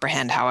even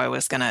comprehend how I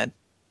was going to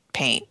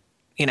paint.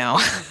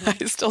 I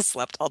still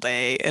slept all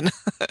day and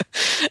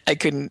I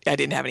didn't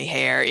have any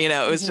hair.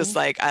 It was just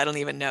like, I don't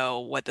even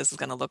know what this is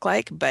going to look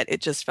like, but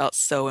it just felt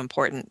so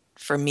important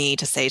for me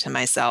to say to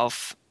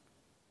myself,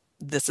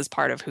 this is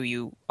part of who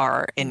you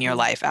are in your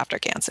life after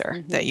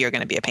cancer, that you're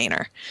going to be a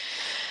painter.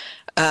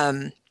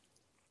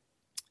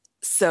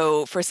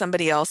 So for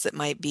somebody else, it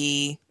might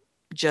be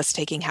just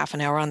taking half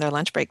an hour on their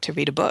lunch break to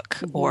read a book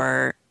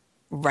or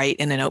write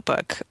in a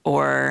notebook.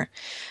 Or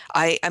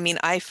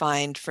I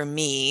find for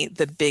me,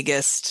 the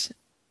biggest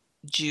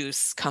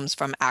juice comes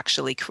from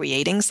actually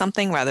creating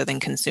something rather than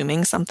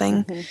consuming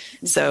something.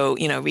 So,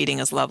 reading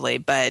is lovely,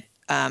 but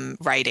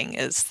writing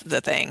is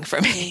the thing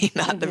for me,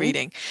 not the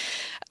reading.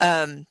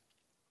 But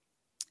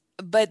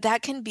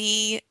that can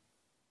be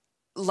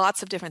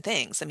lots of different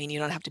things. I mean, you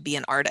don't have to be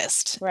an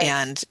artist. Right.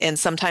 And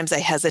sometimes I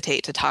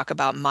hesitate to talk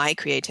about my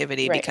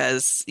creativity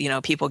because,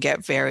 people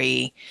get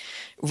very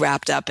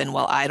wrapped up in,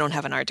 well, I don't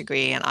have an art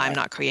degree and I'm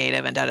not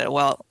creative and da-da.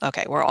 Well,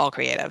 okay, we're all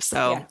creative.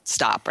 So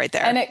stop right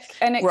there.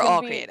 And we're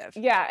all creative.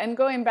 Yeah. And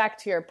going back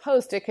to your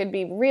post, it could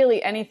be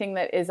really anything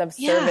that is of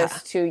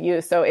service to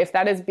you. So if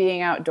that is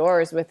being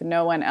outdoors with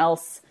no one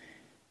else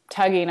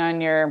tugging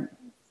on your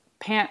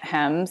pant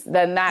hems,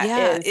 then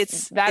that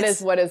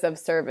is what is of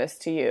service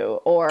to you.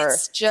 Or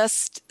it's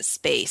just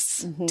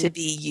space to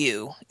be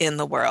you in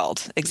the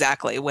world,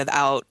 exactly,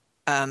 without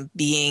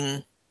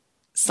being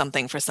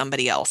something for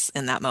somebody else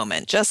in that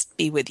moment. Just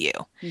be with you.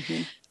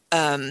 It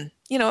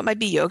might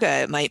be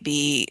yoga. It might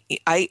be,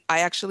 I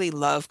actually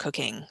love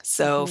cooking.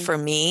 So for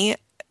me,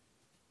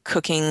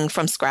 cooking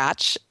from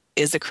scratch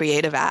is a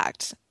creative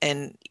act.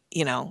 And,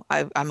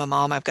 I'm a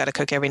mom. I've got to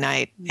cook every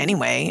night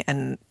anyway.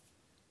 And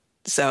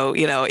so,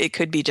 it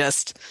could be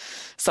just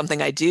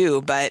something I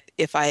do, but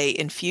if I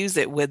infuse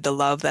it with the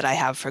love that I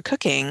have for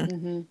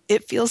cooking,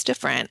 it feels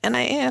different. And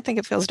I think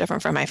it feels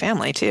different for my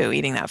family too,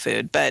 eating that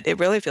food, but it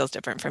really feels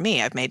different for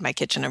me. I've made my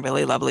kitchen a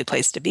really lovely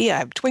place to be. I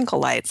have twinkle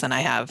lights and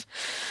I have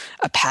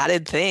a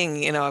padded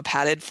thing, a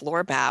padded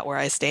floor mat where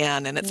I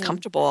stand and it's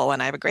comfortable,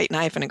 and I have a great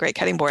knife and a great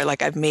cutting board.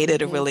 Like, I've made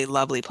it a really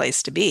lovely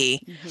place to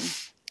be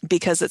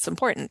because it's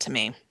important to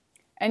me.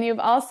 And you've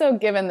also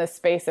given the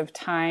space of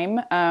time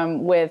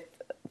with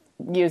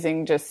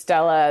using just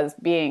Stella as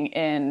being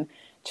in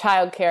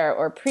childcare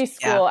or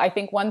preschool. I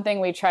think one thing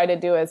we try to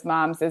do as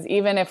moms is,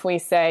 even if we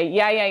say,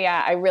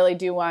 I really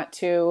do want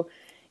to,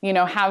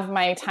 have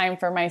my time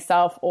for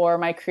myself or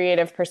my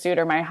creative pursuit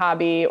or my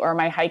hobby or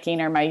my hiking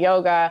or my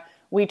yoga,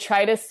 we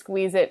try to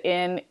squeeze it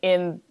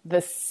in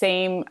the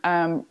same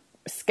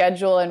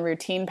schedule and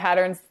routine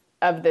patterns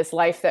of this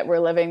life that we're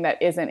living that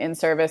isn't in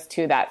service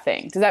to that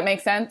thing. Does that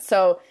make sense?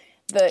 So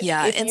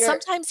and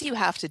sometimes you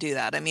have to do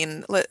that. I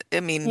mean,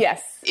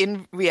 yes.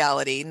 In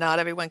reality, not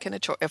everyone can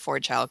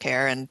afford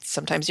childcare, and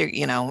sometimes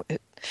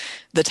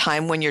the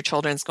time when your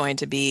children's going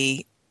to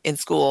be in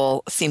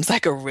school seems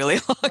like a really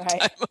long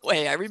time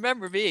away. I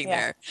remember being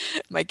there.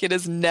 My kid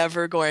is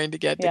never going to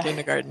get to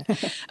kindergarten,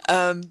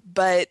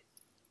 but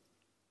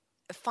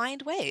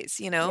find ways.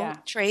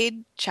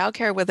 Trade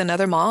childcare with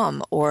another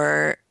mom,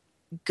 or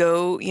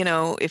go.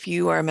 If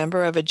you are a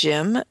member of a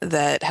gym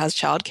that has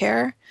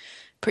childcare,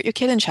 put your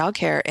kid in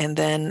childcare and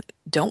then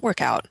don't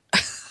work out.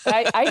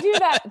 I do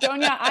that,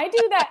 Doña. I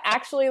do that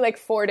actually like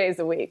 4 days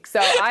a week. So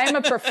I'm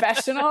a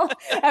professional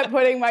at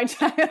putting my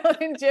child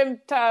in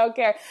gym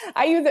childcare.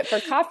 I use it for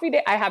coffee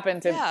day. I happen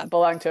to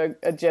belong to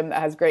a gym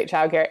that has great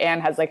childcare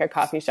and has like a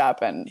coffee shop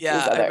and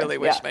I really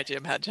wish my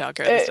gym had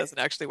childcare. This doesn't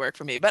actually work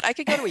for me, but I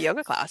could go to a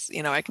yoga class.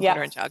 I can put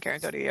her in childcare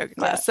and go to a yoga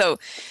class. So,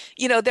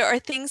 there are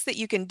things that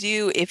you can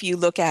do if you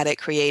look at it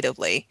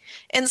creatively.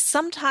 And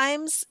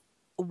sometimes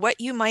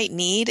what you might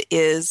need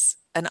is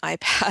an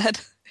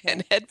iPad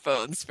and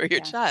headphones for your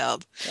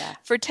child Yeah.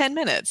 for 10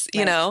 minutes.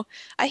 You know,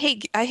 I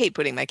hate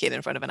putting my kid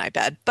in front of an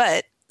iPad,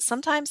 but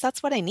sometimes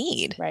that's what I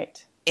need.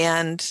 Right.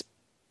 And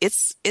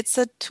it's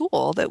a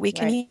tool that we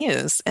can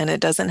use, and it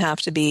doesn't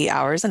have to be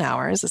hours and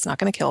hours. It's not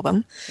going to kill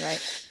them.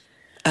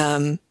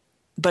 Right.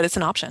 But it's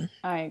an option.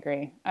 I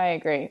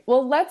agree.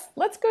 Well,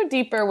 let's go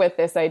deeper with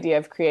this idea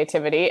of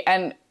creativity.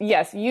 And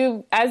yes,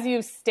 as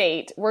you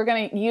state, we're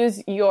going to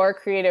use your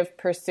creative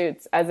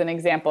pursuits as an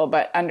example,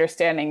 but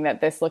understanding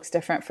that this looks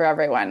different for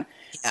everyone.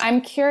 Yeah.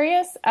 I'm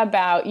curious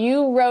about,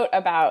 you wrote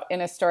about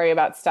in a story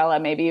about Stella,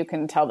 maybe you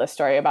can tell the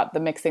story about the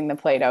mixing the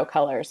Play-Doh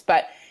colors,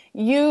 but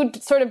you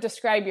sort of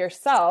describe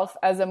yourself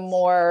as a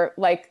more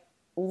like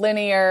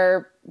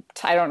linear,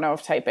 I don't know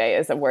if type A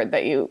is a word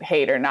that you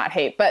hate or not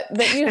hate, but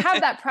that you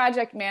have that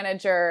project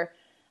manager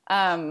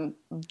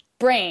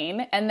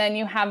brain, and then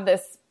you have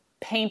this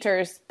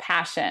painter's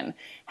passion.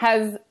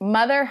 Has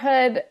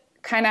motherhood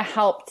kind of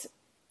helped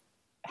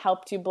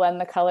you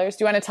blend the colors?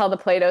 Do you want to tell the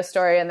Play-Doh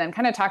story and then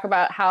kind of talk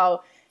about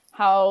how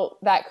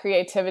that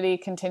creativity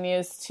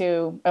continues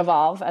to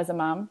evolve as a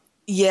mom?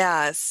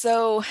 Yeah.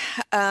 So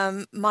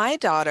my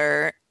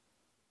daughter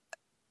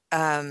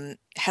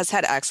has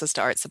had access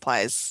to art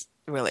supplies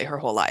really her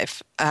whole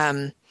life.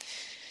 And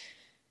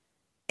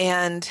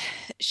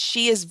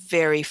she is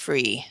very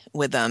free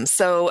with them.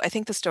 So I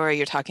think the story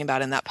you're talking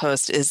about in that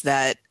post is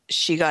that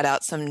she got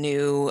out some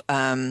new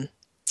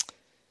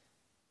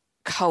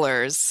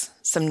colors,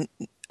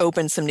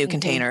 opened some new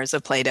containers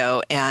of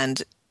Play-Doh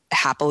and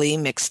happily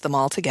mixed them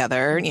all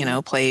together, you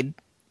know, played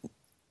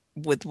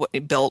with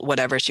built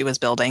whatever she was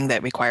building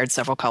that required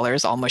several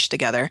colors all mushed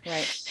together.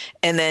 Right.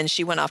 And then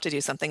she went off to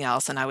do something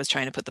else, and I was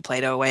trying to put the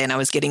Play-Doh away, and I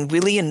was getting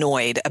really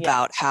annoyed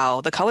about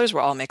how the colors were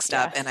all mixed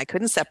up and I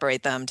couldn't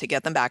separate them to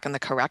get them back in the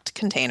correct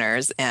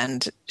containers,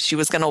 and she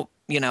was going to,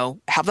 you know,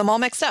 have them all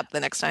mixed up the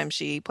next time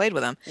she played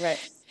with them. Right.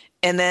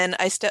 And then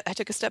I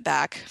took a step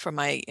back from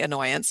my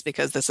annoyance,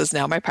 because this is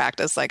now my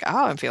practice, like,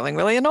 oh, I'm feeling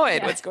really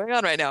annoyed. What's going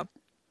on right now?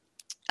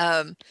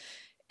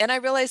 And I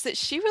realized that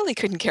she really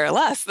couldn't care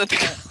less that the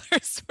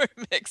colors were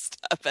mixed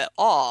up at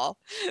all.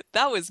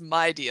 That was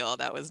my deal.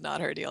 That was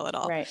not her deal at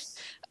all. Right.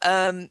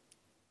 And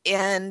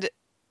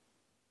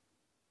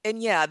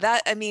yeah,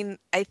 that, I mean,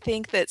 I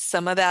think that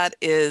some of that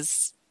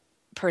is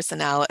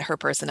her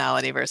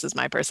personality versus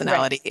my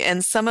personality. Right.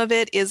 And some of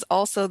it is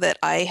also that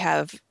I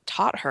have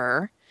taught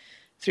her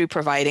through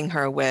providing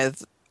her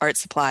with art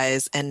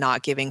supplies and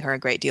not giving her a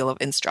great deal of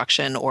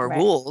instruction or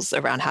rules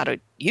around how to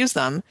use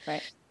them.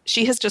 Right.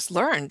 She has just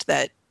learned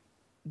that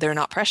they're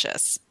not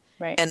precious.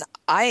 Right. And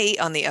I,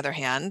 on the other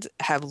hand,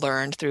 have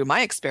learned through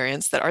my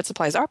experience that art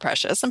supplies are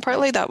precious. And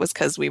partly that was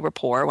because we were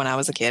poor when I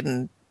was a kid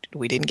and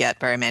we didn't get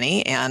very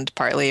many. And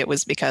partly it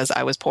was because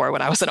I was poor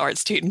when I was an art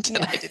student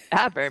and I didn't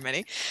have very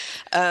many.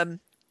 But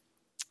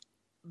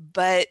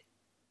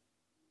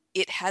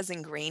it has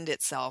ingrained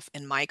itself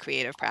in my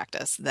creative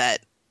practice that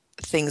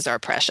things are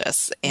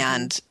precious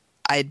and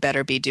I'd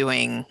better be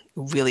doing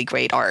really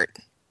great art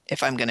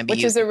if I'm going to be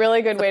Which is a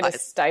really good way to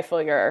stifle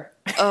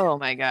oh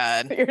my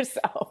God.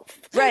 yourself.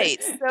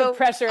 Right. So the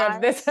pressure of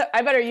this,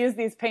 I better use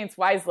these paints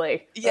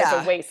wisely. Yeah.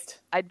 It's a waste.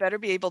 I'd better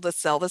be able to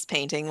sell this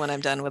painting when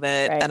I'm done with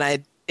it. Right.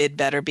 And it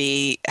better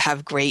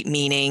have great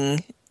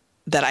meaning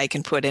that I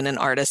can put in an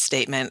artist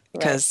statement,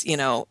 because,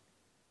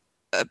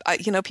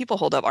 people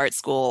hold up art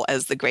school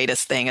as the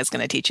greatest thing. It's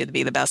going to teach you to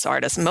be the best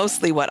artist.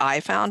 Mostly what I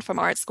found from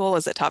art school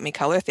is it taught me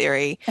color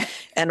theory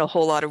and a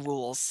whole lot of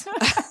rules,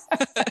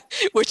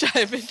 which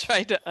I've been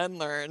trying to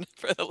unlearn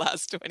for the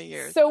last 20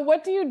 years. So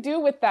what do you do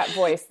with that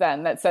voice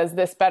then that says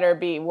this better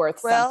be worth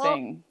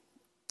something?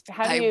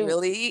 How do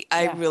you...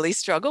 I really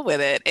struggle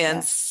with it.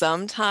 And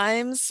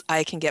sometimes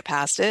I can get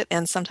past it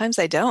and sometimes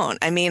I don't.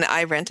 I mean,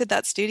 I rented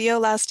that studio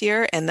last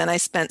year and then I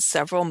spent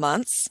several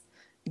months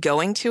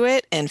going to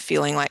it and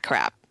feeling like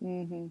crap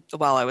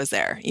while I was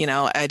there.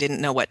 I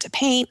didn't know what to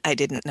paint. I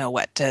didn't know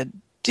what to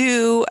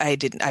do. I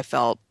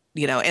felt,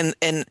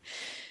 and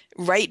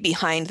right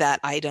behind that,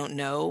 I don't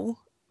know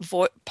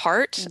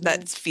part,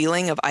 that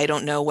feeling of I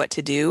don't know what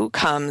to do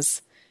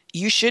comes,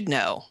 you should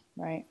know.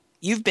 Right.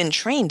 You've been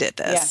trained at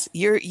this.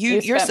 You're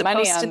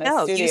supposed to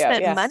know. You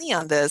spent money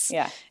on this.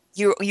 Yeah.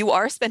 You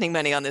are spending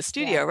money on this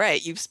studio,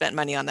 right? You've spent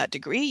money on that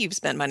degree. You've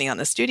spent money on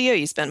the studio.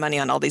 You spent money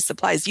on all these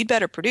supplies. You'd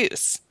better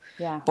produce.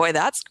 Yeah. Boy,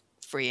 that's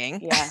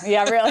freeing.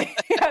 Yeah, really.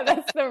 Yeah,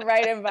 that's the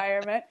right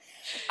environment.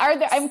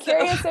 I'm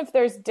curious if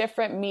there's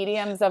different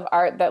mediums of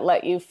art that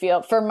let you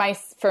feel. For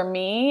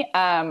me,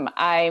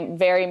 I'm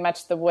very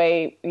much the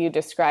way you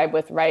describe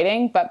with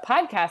writing, but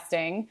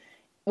podcasting,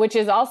 which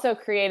is also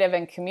creative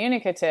and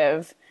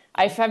communicative,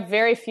 I have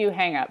very few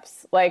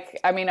hangups.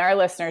 Our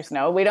listeners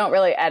know we don't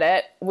really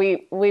edit.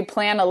 We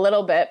plan a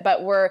little bit, but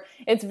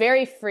it's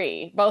very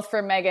free, both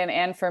for Megan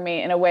and for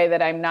me, in a way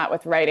that I'm not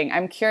with writing.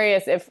 I'm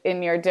curious if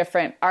in your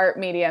different art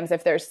mediums,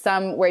 if there's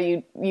some where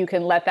you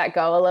can let that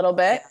go a little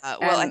bit.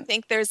 Well, I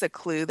think there's a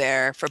clue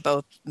there for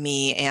both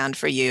me and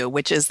for you,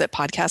 which is that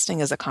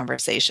podcasting is a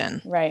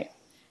conversation. Right.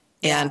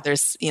 And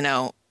there's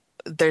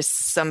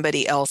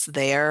somebody else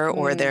there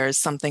or there's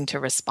something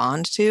to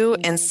respond to.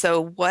 And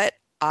so what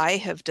I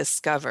have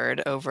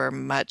discovered over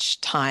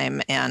much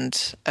time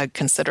and a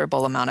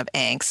considerable amount of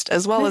angst,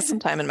 as well as some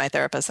time in my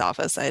therapist's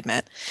office, I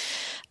admit,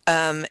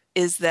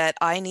 is that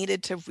I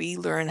needed to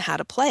relearn how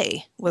to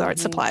play with art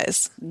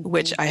supplies,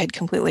 which I had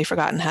completely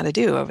forgotten how to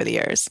do over the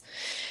years.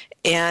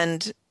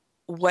 And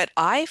what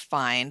I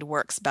find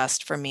works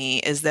best for me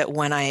is that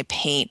when I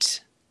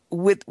paint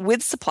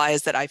with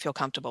supplies that I feel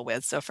comfortable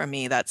with, so for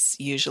me, that's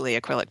usually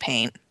acrylic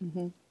paint,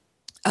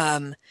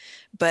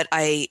 but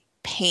I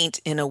paint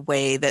in a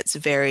way that's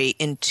very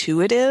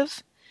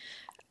intuitive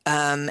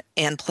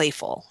and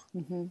playful,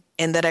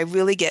 and that I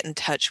really get in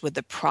touch with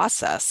the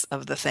process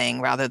of the thing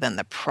rather than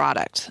the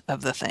product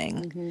of the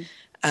thing.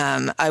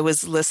 I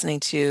was listening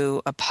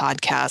to a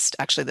podcast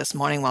actually this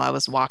morning while I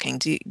was walking.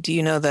 Do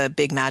you know the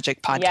Big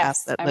Magic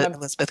podcast Yes,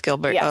 Elizabeth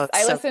Gilbert? Yes,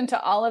 I listened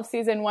to all of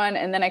season 1,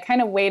 and then I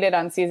kind of waited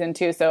on season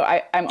 2. So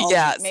I'm only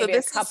maybe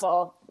a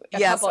couple.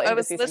 I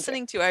was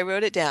listening to. I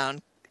wrote it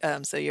down.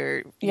 So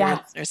your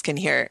listeners can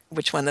hear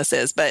which one this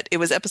is, but it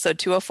was episode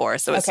 204.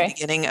 So it's the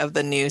beginning of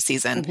the new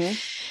season.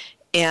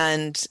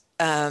 And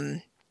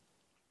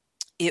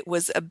it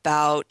was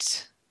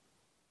about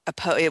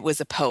it was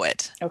a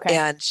poet.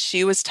 And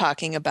she was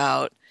talking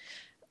about,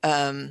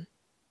 I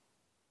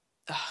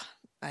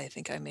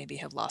think I maybe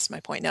have lost my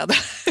point now.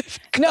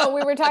 No,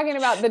 we were talking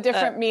about the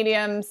different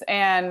mediums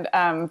and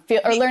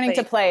learning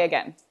to play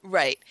again.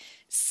 Right.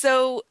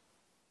 So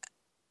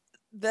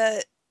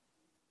the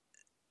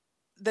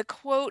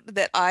quote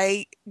that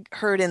I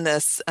heard in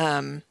this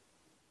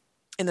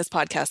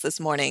podcast this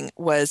morning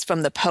was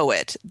from the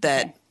poet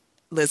that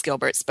Liz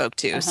Gilbert spoke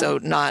to. So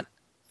not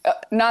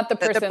the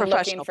person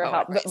looking for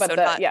help, right?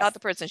 But not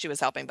the person she was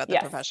helping, but the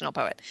professional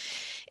poet.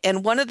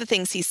 And one of the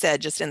things he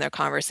said just in their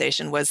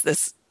conversation was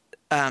this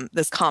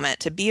comment: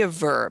 to be a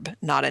verb,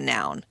 not a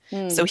noun.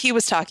 So he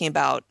was talking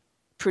about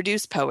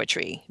produce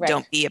poetry,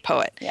 don't be a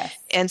poet.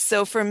 And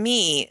so for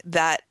me,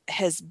 that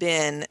has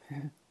been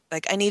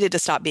like, I needed to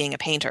stop being a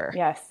painter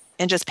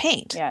and just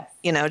paint,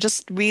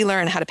 just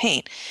relearn how to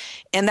paint.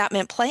 And that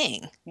meant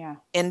playing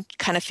and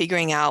kind of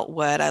figuring out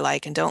what I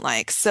like and don't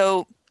like.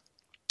 So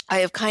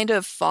I have kind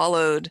of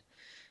followed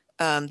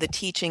the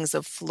teachings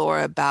of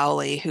Flora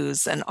Bowley,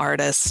 who's an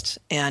artist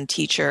and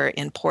teacher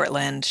in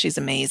Portland. She's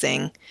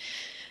amazing.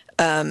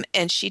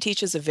 And she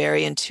teaches a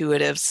very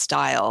intuitive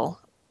style.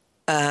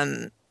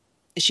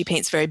 She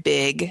paints very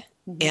big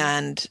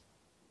and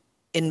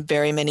in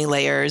very many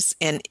layers,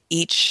 and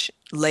each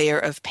layer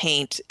of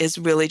paint is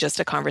really just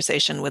a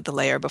conversation with the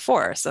layer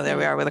before. So there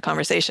we are with a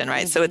conversation,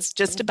 right? So it's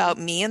just about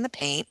me and the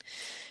paint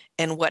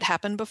and what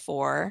happened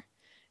before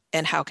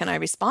and how can I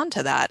respond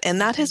to that? And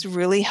that has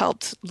really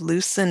helped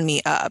loosen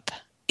me up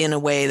in a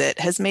way that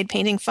has made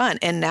painting fun.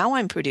 And now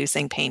I'm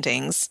producing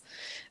paintings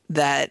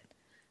that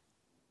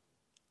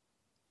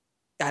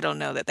I don't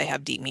know that they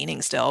have deep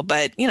meaning still,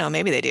 but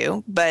maybe they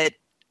do, but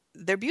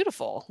they're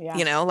beautiful.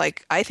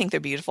 Like I think they're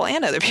beautiful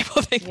and other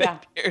people think they're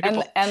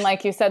beautiful. And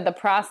like you said, the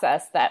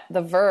process, that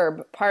the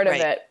verb part of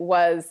it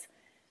was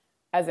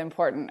as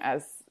important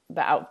as the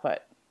output.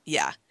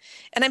 Yeah.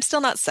 And I'm still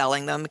not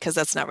selling them because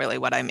that's not really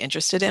what I'm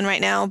interested in right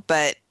now,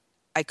 but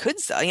I could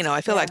sell,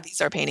 I feel like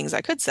these are paintings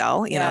I could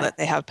sell, that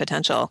they have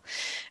potential.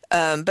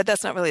 But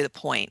that's not really the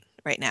point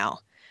right now.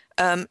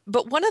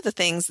 But one of the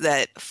things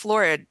that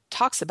Flora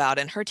talks about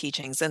in her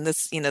teachings, and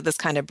this, this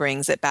kind of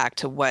brings it back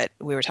to what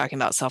we were talking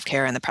about,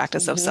 self-care and the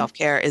practice of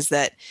self-care, is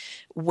that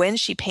when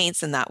she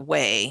paints in that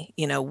way,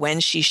 when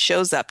she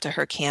shows up to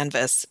her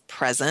canvas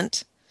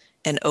present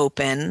and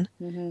open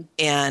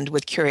and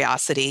with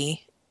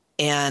curiosity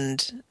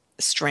and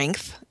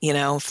strength,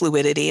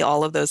 fluidity,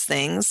 all of those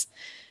things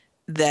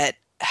that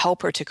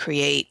help her to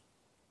create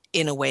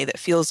in a way that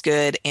feels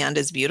good and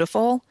is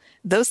beautiful,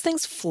 those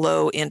things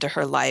flow into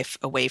her life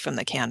away from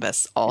the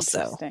canvas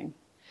also.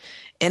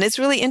 And it's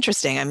really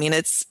interesting. I mean,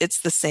 it's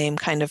the same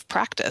kind of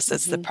practice.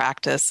 It's the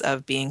practice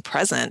of being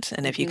present.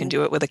 And if you can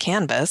do it with a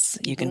canvas,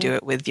 you can do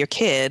it with your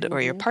kid or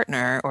your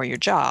partner or your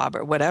job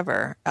or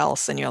whatever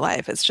else in your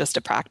life. It's just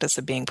a practice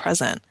of being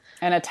present.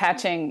 And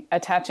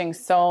attaching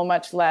so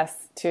much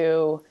less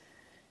to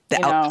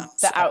the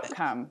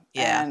outcome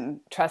and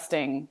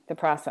trusting the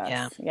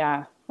process.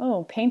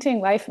 Oh,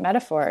 painting life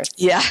metaphors.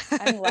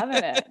 I'm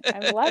loving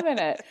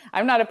it.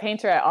 I'm not a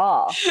painter at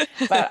all,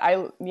 but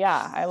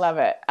I love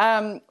it.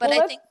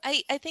 But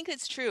I think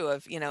it's true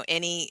of,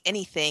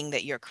 anything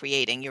that you're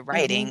creating, your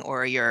writing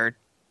or your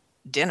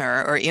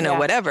dinner or,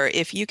 whatever,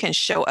 if you can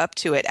show up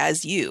to it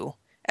as you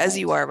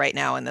are right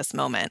now in this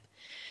moment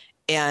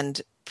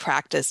and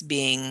practice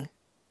being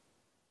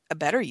a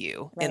better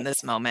you in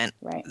this moment,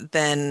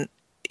 then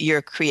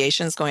your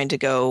creation is going to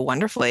go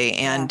wonderfully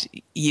and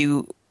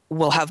you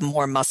will have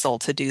more muscle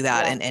to do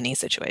that in any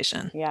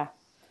situation. Yeah.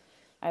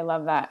 I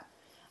love that.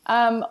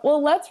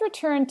 Well, let's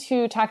return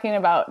to talking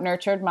about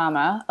Nurtured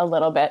Mama a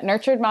little bit.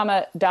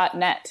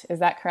 Nurturedmama.net. Is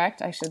that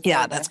correct? I should say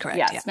that's correct.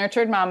 Yes.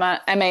 Nurtured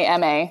Mama,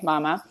 MAMA,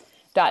 Mama.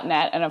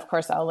 And of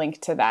course, I'll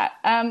link to that.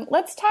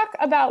 Let's talk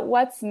about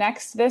what's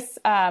next. This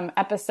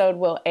episode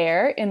will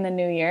air in the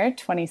new year,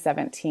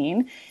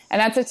 2017. And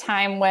that's a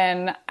time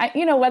when,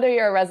 whether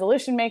you're a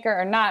resolution maker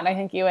or not, and I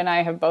think you and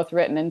I have both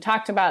written and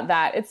talked about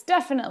that, it's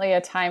definitely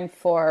a time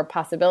for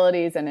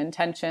possibilities and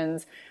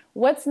intentions.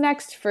 What's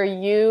next for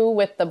you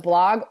with the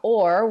blog,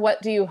 or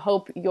what do you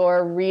hope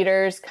your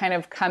readers kind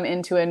of come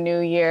into a new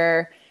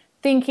year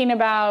thinking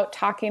about,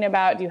 talking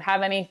about? Do you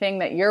have anything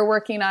that you're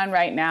working on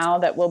right now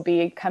that will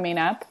be coming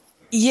up?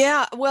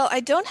 Yeah, well, I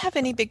don't have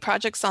any big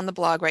projects on the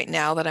blog right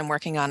now that I'm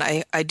working on.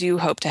 I do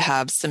hope to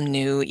have some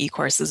new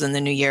e-courses in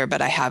the new year,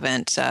 but I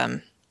haven't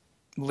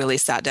really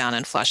sat down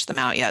and flushed them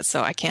out yet.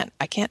 So I can't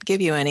give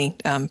you any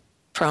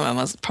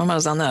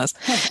promos on those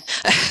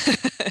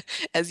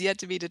as yet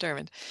to be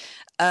determined.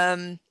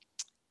 But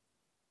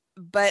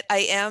I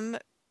am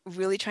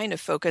really trying to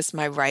focus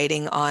my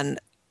writing on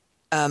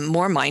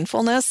more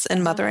mindfulness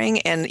in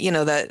mothering. And,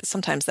 that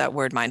sometimes that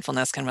word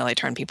mindfulness can really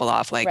turn people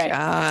off, like, right.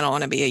 I don't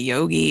want to be a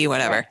yogi,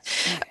 whatever.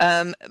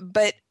 Right.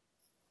 But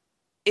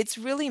it's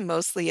really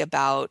mostly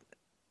about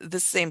the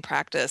same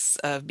practice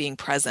of being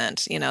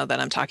present, that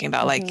I'm talking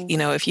about. Like,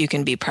 if you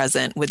can be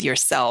present with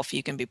yourself,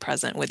 you can be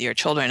present with your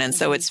children. And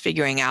so it's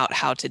figuring out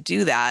how to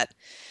do that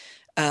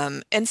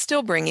and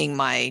still bringing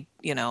my,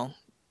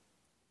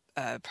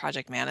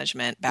 project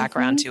management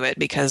background to it,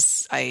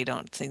 because I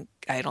don't think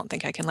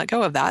I can let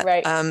go of that.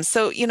 Right.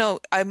 So,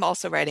 I'm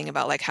also writing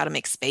about like how to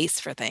make space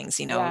for things,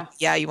 you want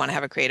to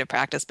have a creative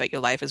practice, but your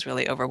life is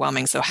really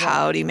overwhelming. So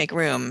how do you make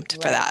room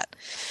for that?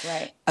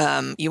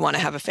 Right. You want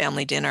to have a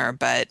family dinner,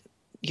 but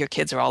your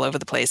kids are all over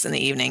the place in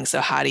the evening. So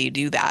how do you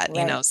do that?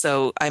 Right.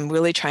 So I'm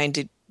really trying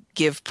to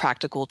give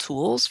practical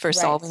tools for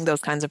solving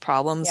those kinds of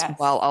problems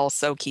while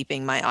also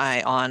keeping my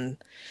eye on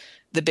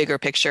the bigger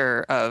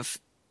picture of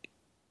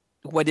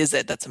what is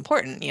it that's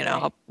important,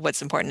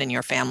 what's important in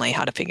your family,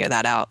 how to figure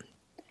that out.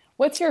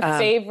 What's your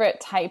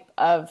favorite type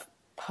of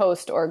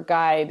post or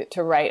guide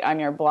to write on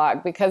your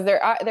blog? Because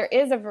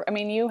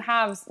you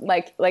have,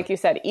 like you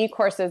said,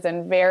 e-courses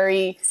and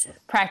very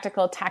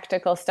practical,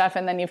 tactical stuff.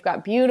 And then you've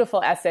got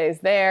beautiful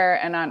essays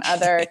there and on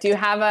other, do you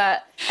have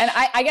and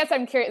I guess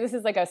I'm curious, this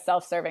is like a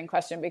self-serving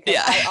question, because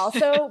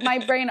my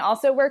brain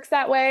also works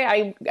that way.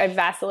 I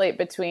vacillate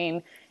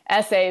between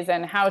essays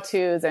and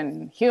how-tos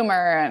and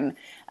humor.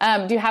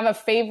 And do you have a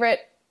favorite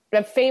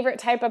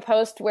type of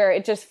post where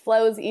it just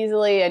flows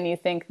easily and you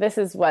think, this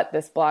is what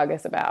this blog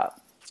is about?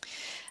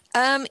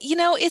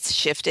 It's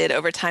shifted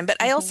over time, but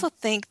I also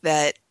think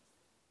that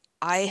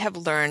I have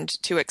learned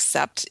to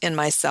accept in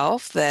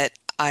myself that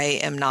I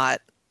am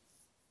not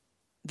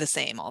the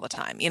same all the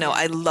time.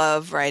 I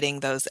love writing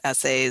those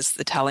essays,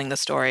 telling the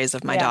stories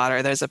of my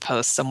daughter. There's a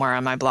post somewhere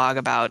on my blog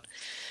about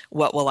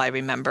what will I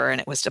remember?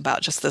 And it was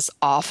about just this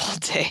awful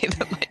day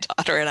that my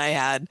daughter and I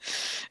had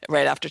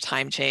right after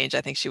time change. I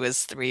think she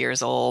was 3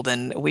 years old,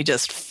 and we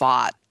just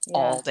fought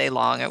all day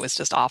long. It was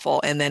just awful.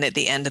 And then at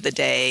the end of the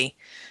day,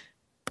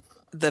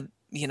 the,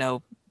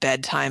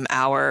 bedtime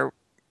hour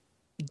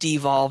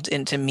devolved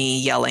into me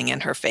yelling in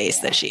her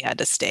face that she had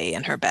to stay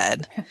in her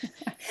bed.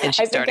 And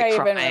she started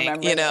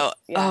crying,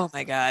 oh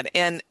my God.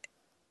 And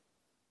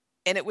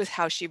it was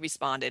how she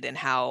responded and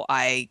how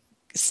I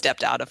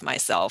stepped out of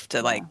myself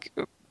to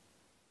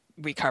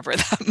recover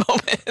that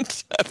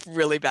moment of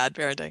really bad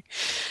parenting.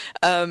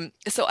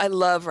 So I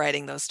love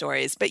writing those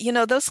stories, but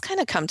those kind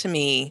of come to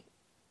me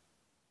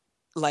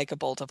like a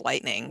bolt of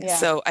lightning. Yeah.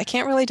 So I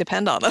can't really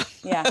depend on them.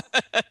 Yeah.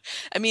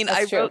 I mean,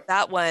 I wrote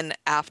that one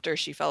after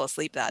she fell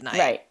asleep that night.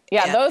 Right.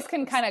 Yeah. Those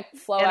can kind of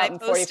flow out in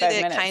 45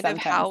 minutes. Kind of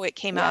how it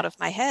came out of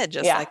my head,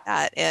 just like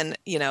that. And,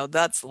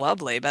 that's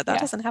lovely, but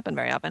that doesn't happen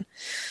very often.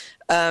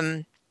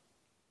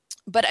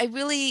 But I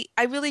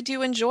really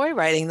do enjoy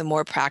writing the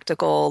more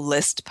practical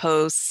list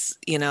posts,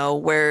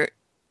 where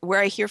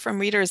I hear from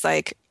readers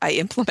like, I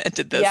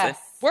implemented this. Yes.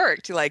 It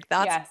worked. Like,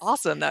 that's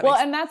awesome.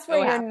 And that's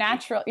where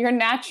your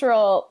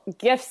natural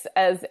gifts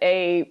as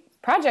a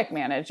project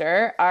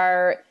manager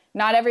are.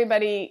 Not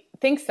everybody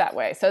thinks that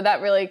way. So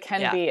that really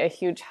can be a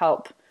huge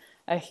help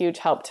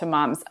to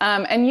moms.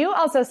 And you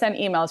also send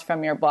emails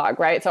from your blog,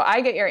 right? So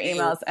I get your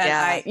emails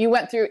and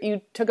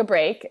you took a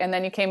break and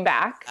then you came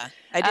back.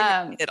 I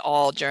didn't read it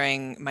all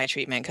during my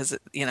treatment because,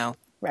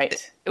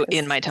 right.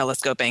 In my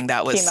telescoping,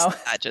 that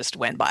just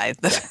went by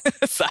the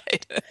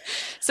side.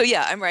 So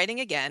I'm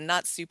writing again,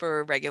 not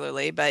super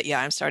regularly, but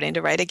I'm starting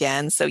to write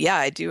again. So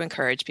I do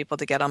encourage people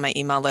to get on my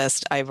email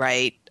list. I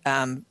write,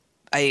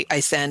 I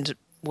send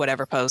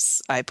whatever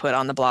posts I put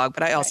on the blog,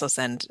 but I also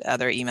send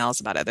other emails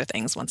about other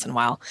things once in a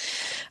while.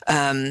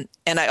 And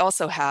I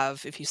also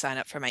have, if you sign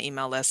up for my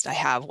email list, I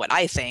have what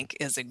I think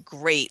is a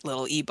great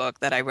little ebook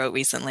that I wrote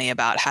recently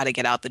about how to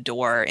get out the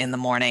door in the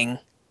morning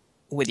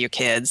with your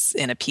kids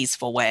in a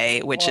peaceful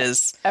way, which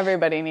is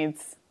everybody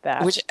needs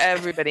which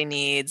everybody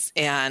needs.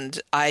 And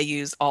I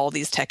use all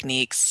these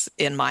techniques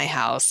in my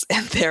house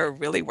and they're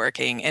really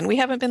working. And we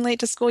haven't been late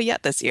to school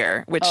yet this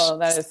year, which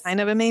is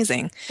kind of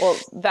amazing. Well,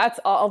 that's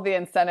all the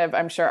incentive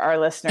I'm sure our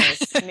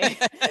listeners need.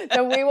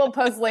 So we will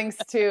post links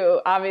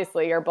to,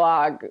 obviously, your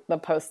blog, the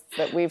posts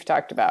that we've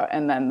talked about,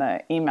 and then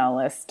the email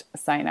list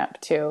sign up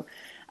too.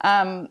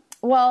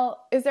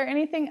 Well, is there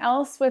anything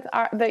else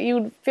that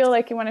you feel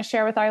like you want to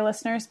share with our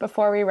listeners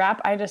before we wrap?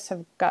 I just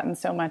have gotten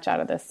so much out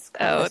of this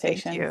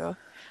conversation. Oh,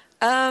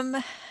 thank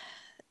you.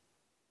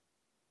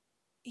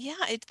 Yeah,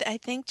 I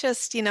think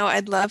just,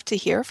 I'd love to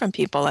hear from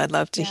people. I'd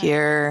love to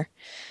hear,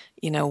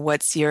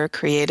 what's your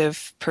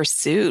creative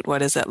pursuit? What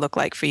does it look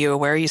like for you?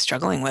 Where are you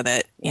struggling with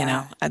it?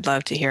 I'd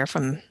love to hear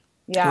from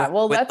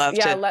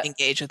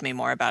engage with me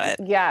more about it.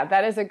 Yeah,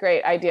 that is a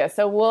great idea.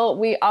 So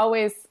we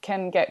always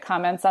can get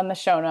comments on the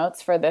show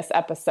notes for this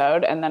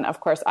episode. And then of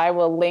course I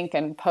will link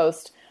and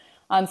post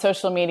on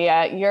social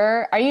media.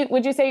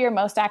 Would you say you're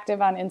most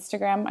active on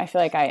Instagram? I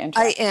feel like I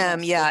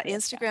am. Yeah.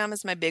 Instagram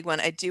is my big one.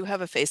 I do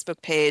have a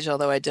Facebook page,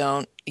 although I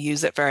don't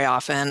use it very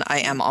often. I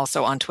am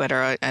also on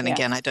Twitter. And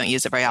again, I don't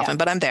use it very often,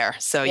 but I'm there.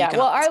 So you can.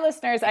 Well, our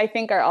listeners, I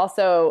think, are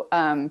also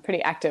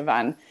pretty active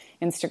on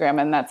Instagram,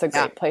 and that's a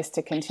great place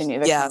to continue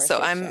the conversation. So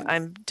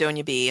I'm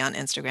Doña B on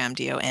Instagram,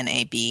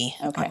 DONAB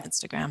on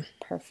Instagram.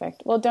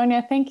 Perfect. Well,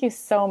 Doña, thank you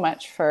so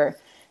much for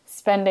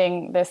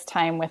spending this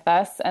time with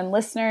us. And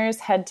listeners,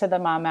 head to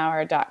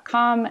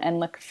themomhour.com and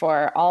look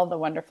for all the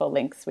wonderful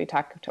links we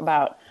talked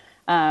about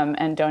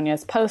and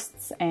Doña's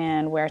posts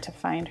and where to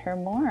find her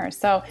more.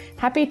 So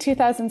happy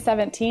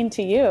 2017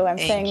 to you. I'm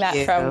saying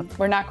that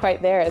we're not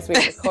quite there as we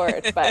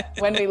record, but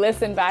when we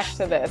listen back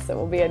to this, it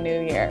will be a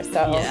new year.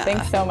 So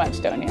thanks so much,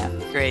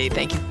 Doña. Great.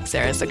 Thank you,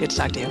 Sarah. So good to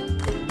talk to you.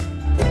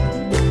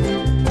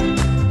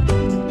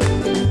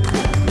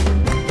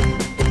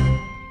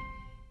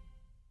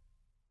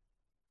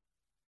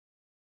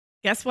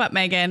 Guess what,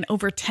 Megan?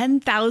 Over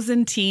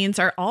 10,000 teens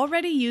are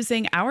already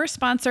using our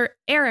sponsor,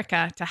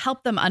 Erica, to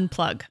help them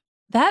unplug.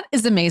 That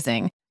is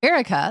amazing.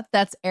 Erica,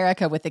 that's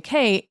Erica with a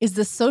K, is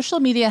the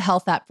social media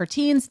health app for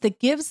teens that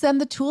gives them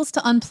the tools to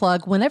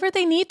unplug whenever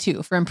they need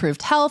to for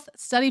improved health,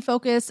 study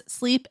focus,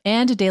 sleep,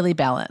 and daily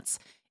balance.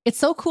 It's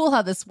so cool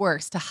how this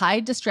works to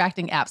hide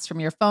distracting apps from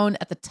your phone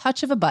at the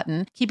touch of a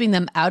button, keeping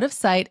them out of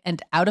sight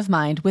and out of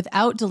mind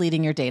without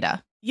deleting your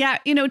data. Yeah,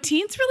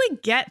 teens really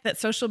get that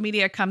social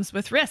media comes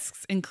with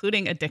risks,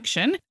 including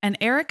addiction, and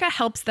Erica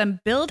helps them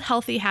build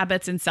healthy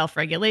habits and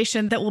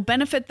self-regulation that will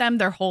benefit them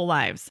their whole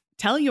lives.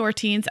 Tell your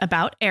teens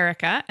about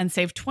Erica and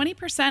save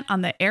 20%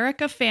 on the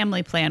Erica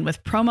family plan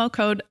with promo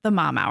code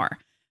TheMomHour.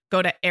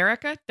 Go to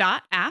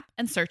erica.app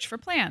and search for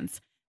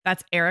plans.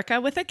 That's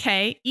Erica with a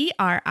K,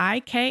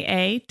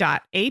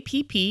 ERIKA.app,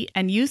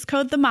 and use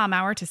code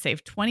TheMomHour to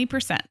save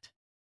 20%.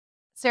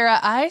 Sarah,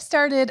 I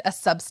started a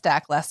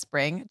Substack last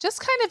spring, just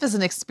kind of as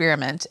an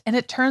experiment, and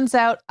it turns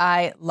out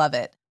I love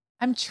it.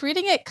 I'm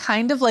treating it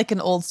kind of like an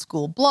old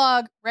school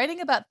blog, writing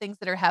about things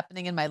that are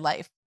happening in my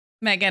life.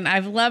 Megan,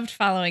 I've loved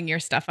following your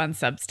stuff on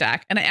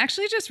Substack, and I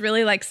actually just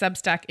really like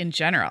Substack in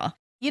general.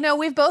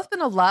 We've both been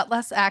a lot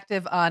less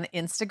active on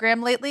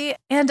Instagram lately,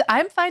 and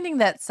I'm finding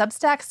that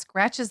Substack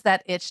scratches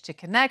that itch to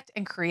connect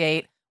and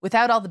create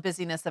without all the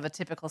busyness of a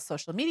typical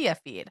social media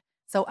feed.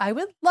 So I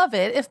would love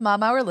it if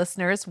Mom Hour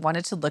listeners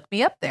wanted to look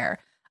me up there.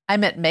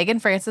 I'm at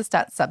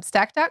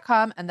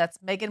meganfrancis.substack.com, and that's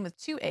Megan with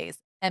 2 A's,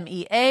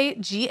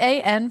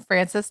 MEAGAN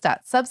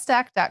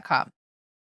Francis.substack.com.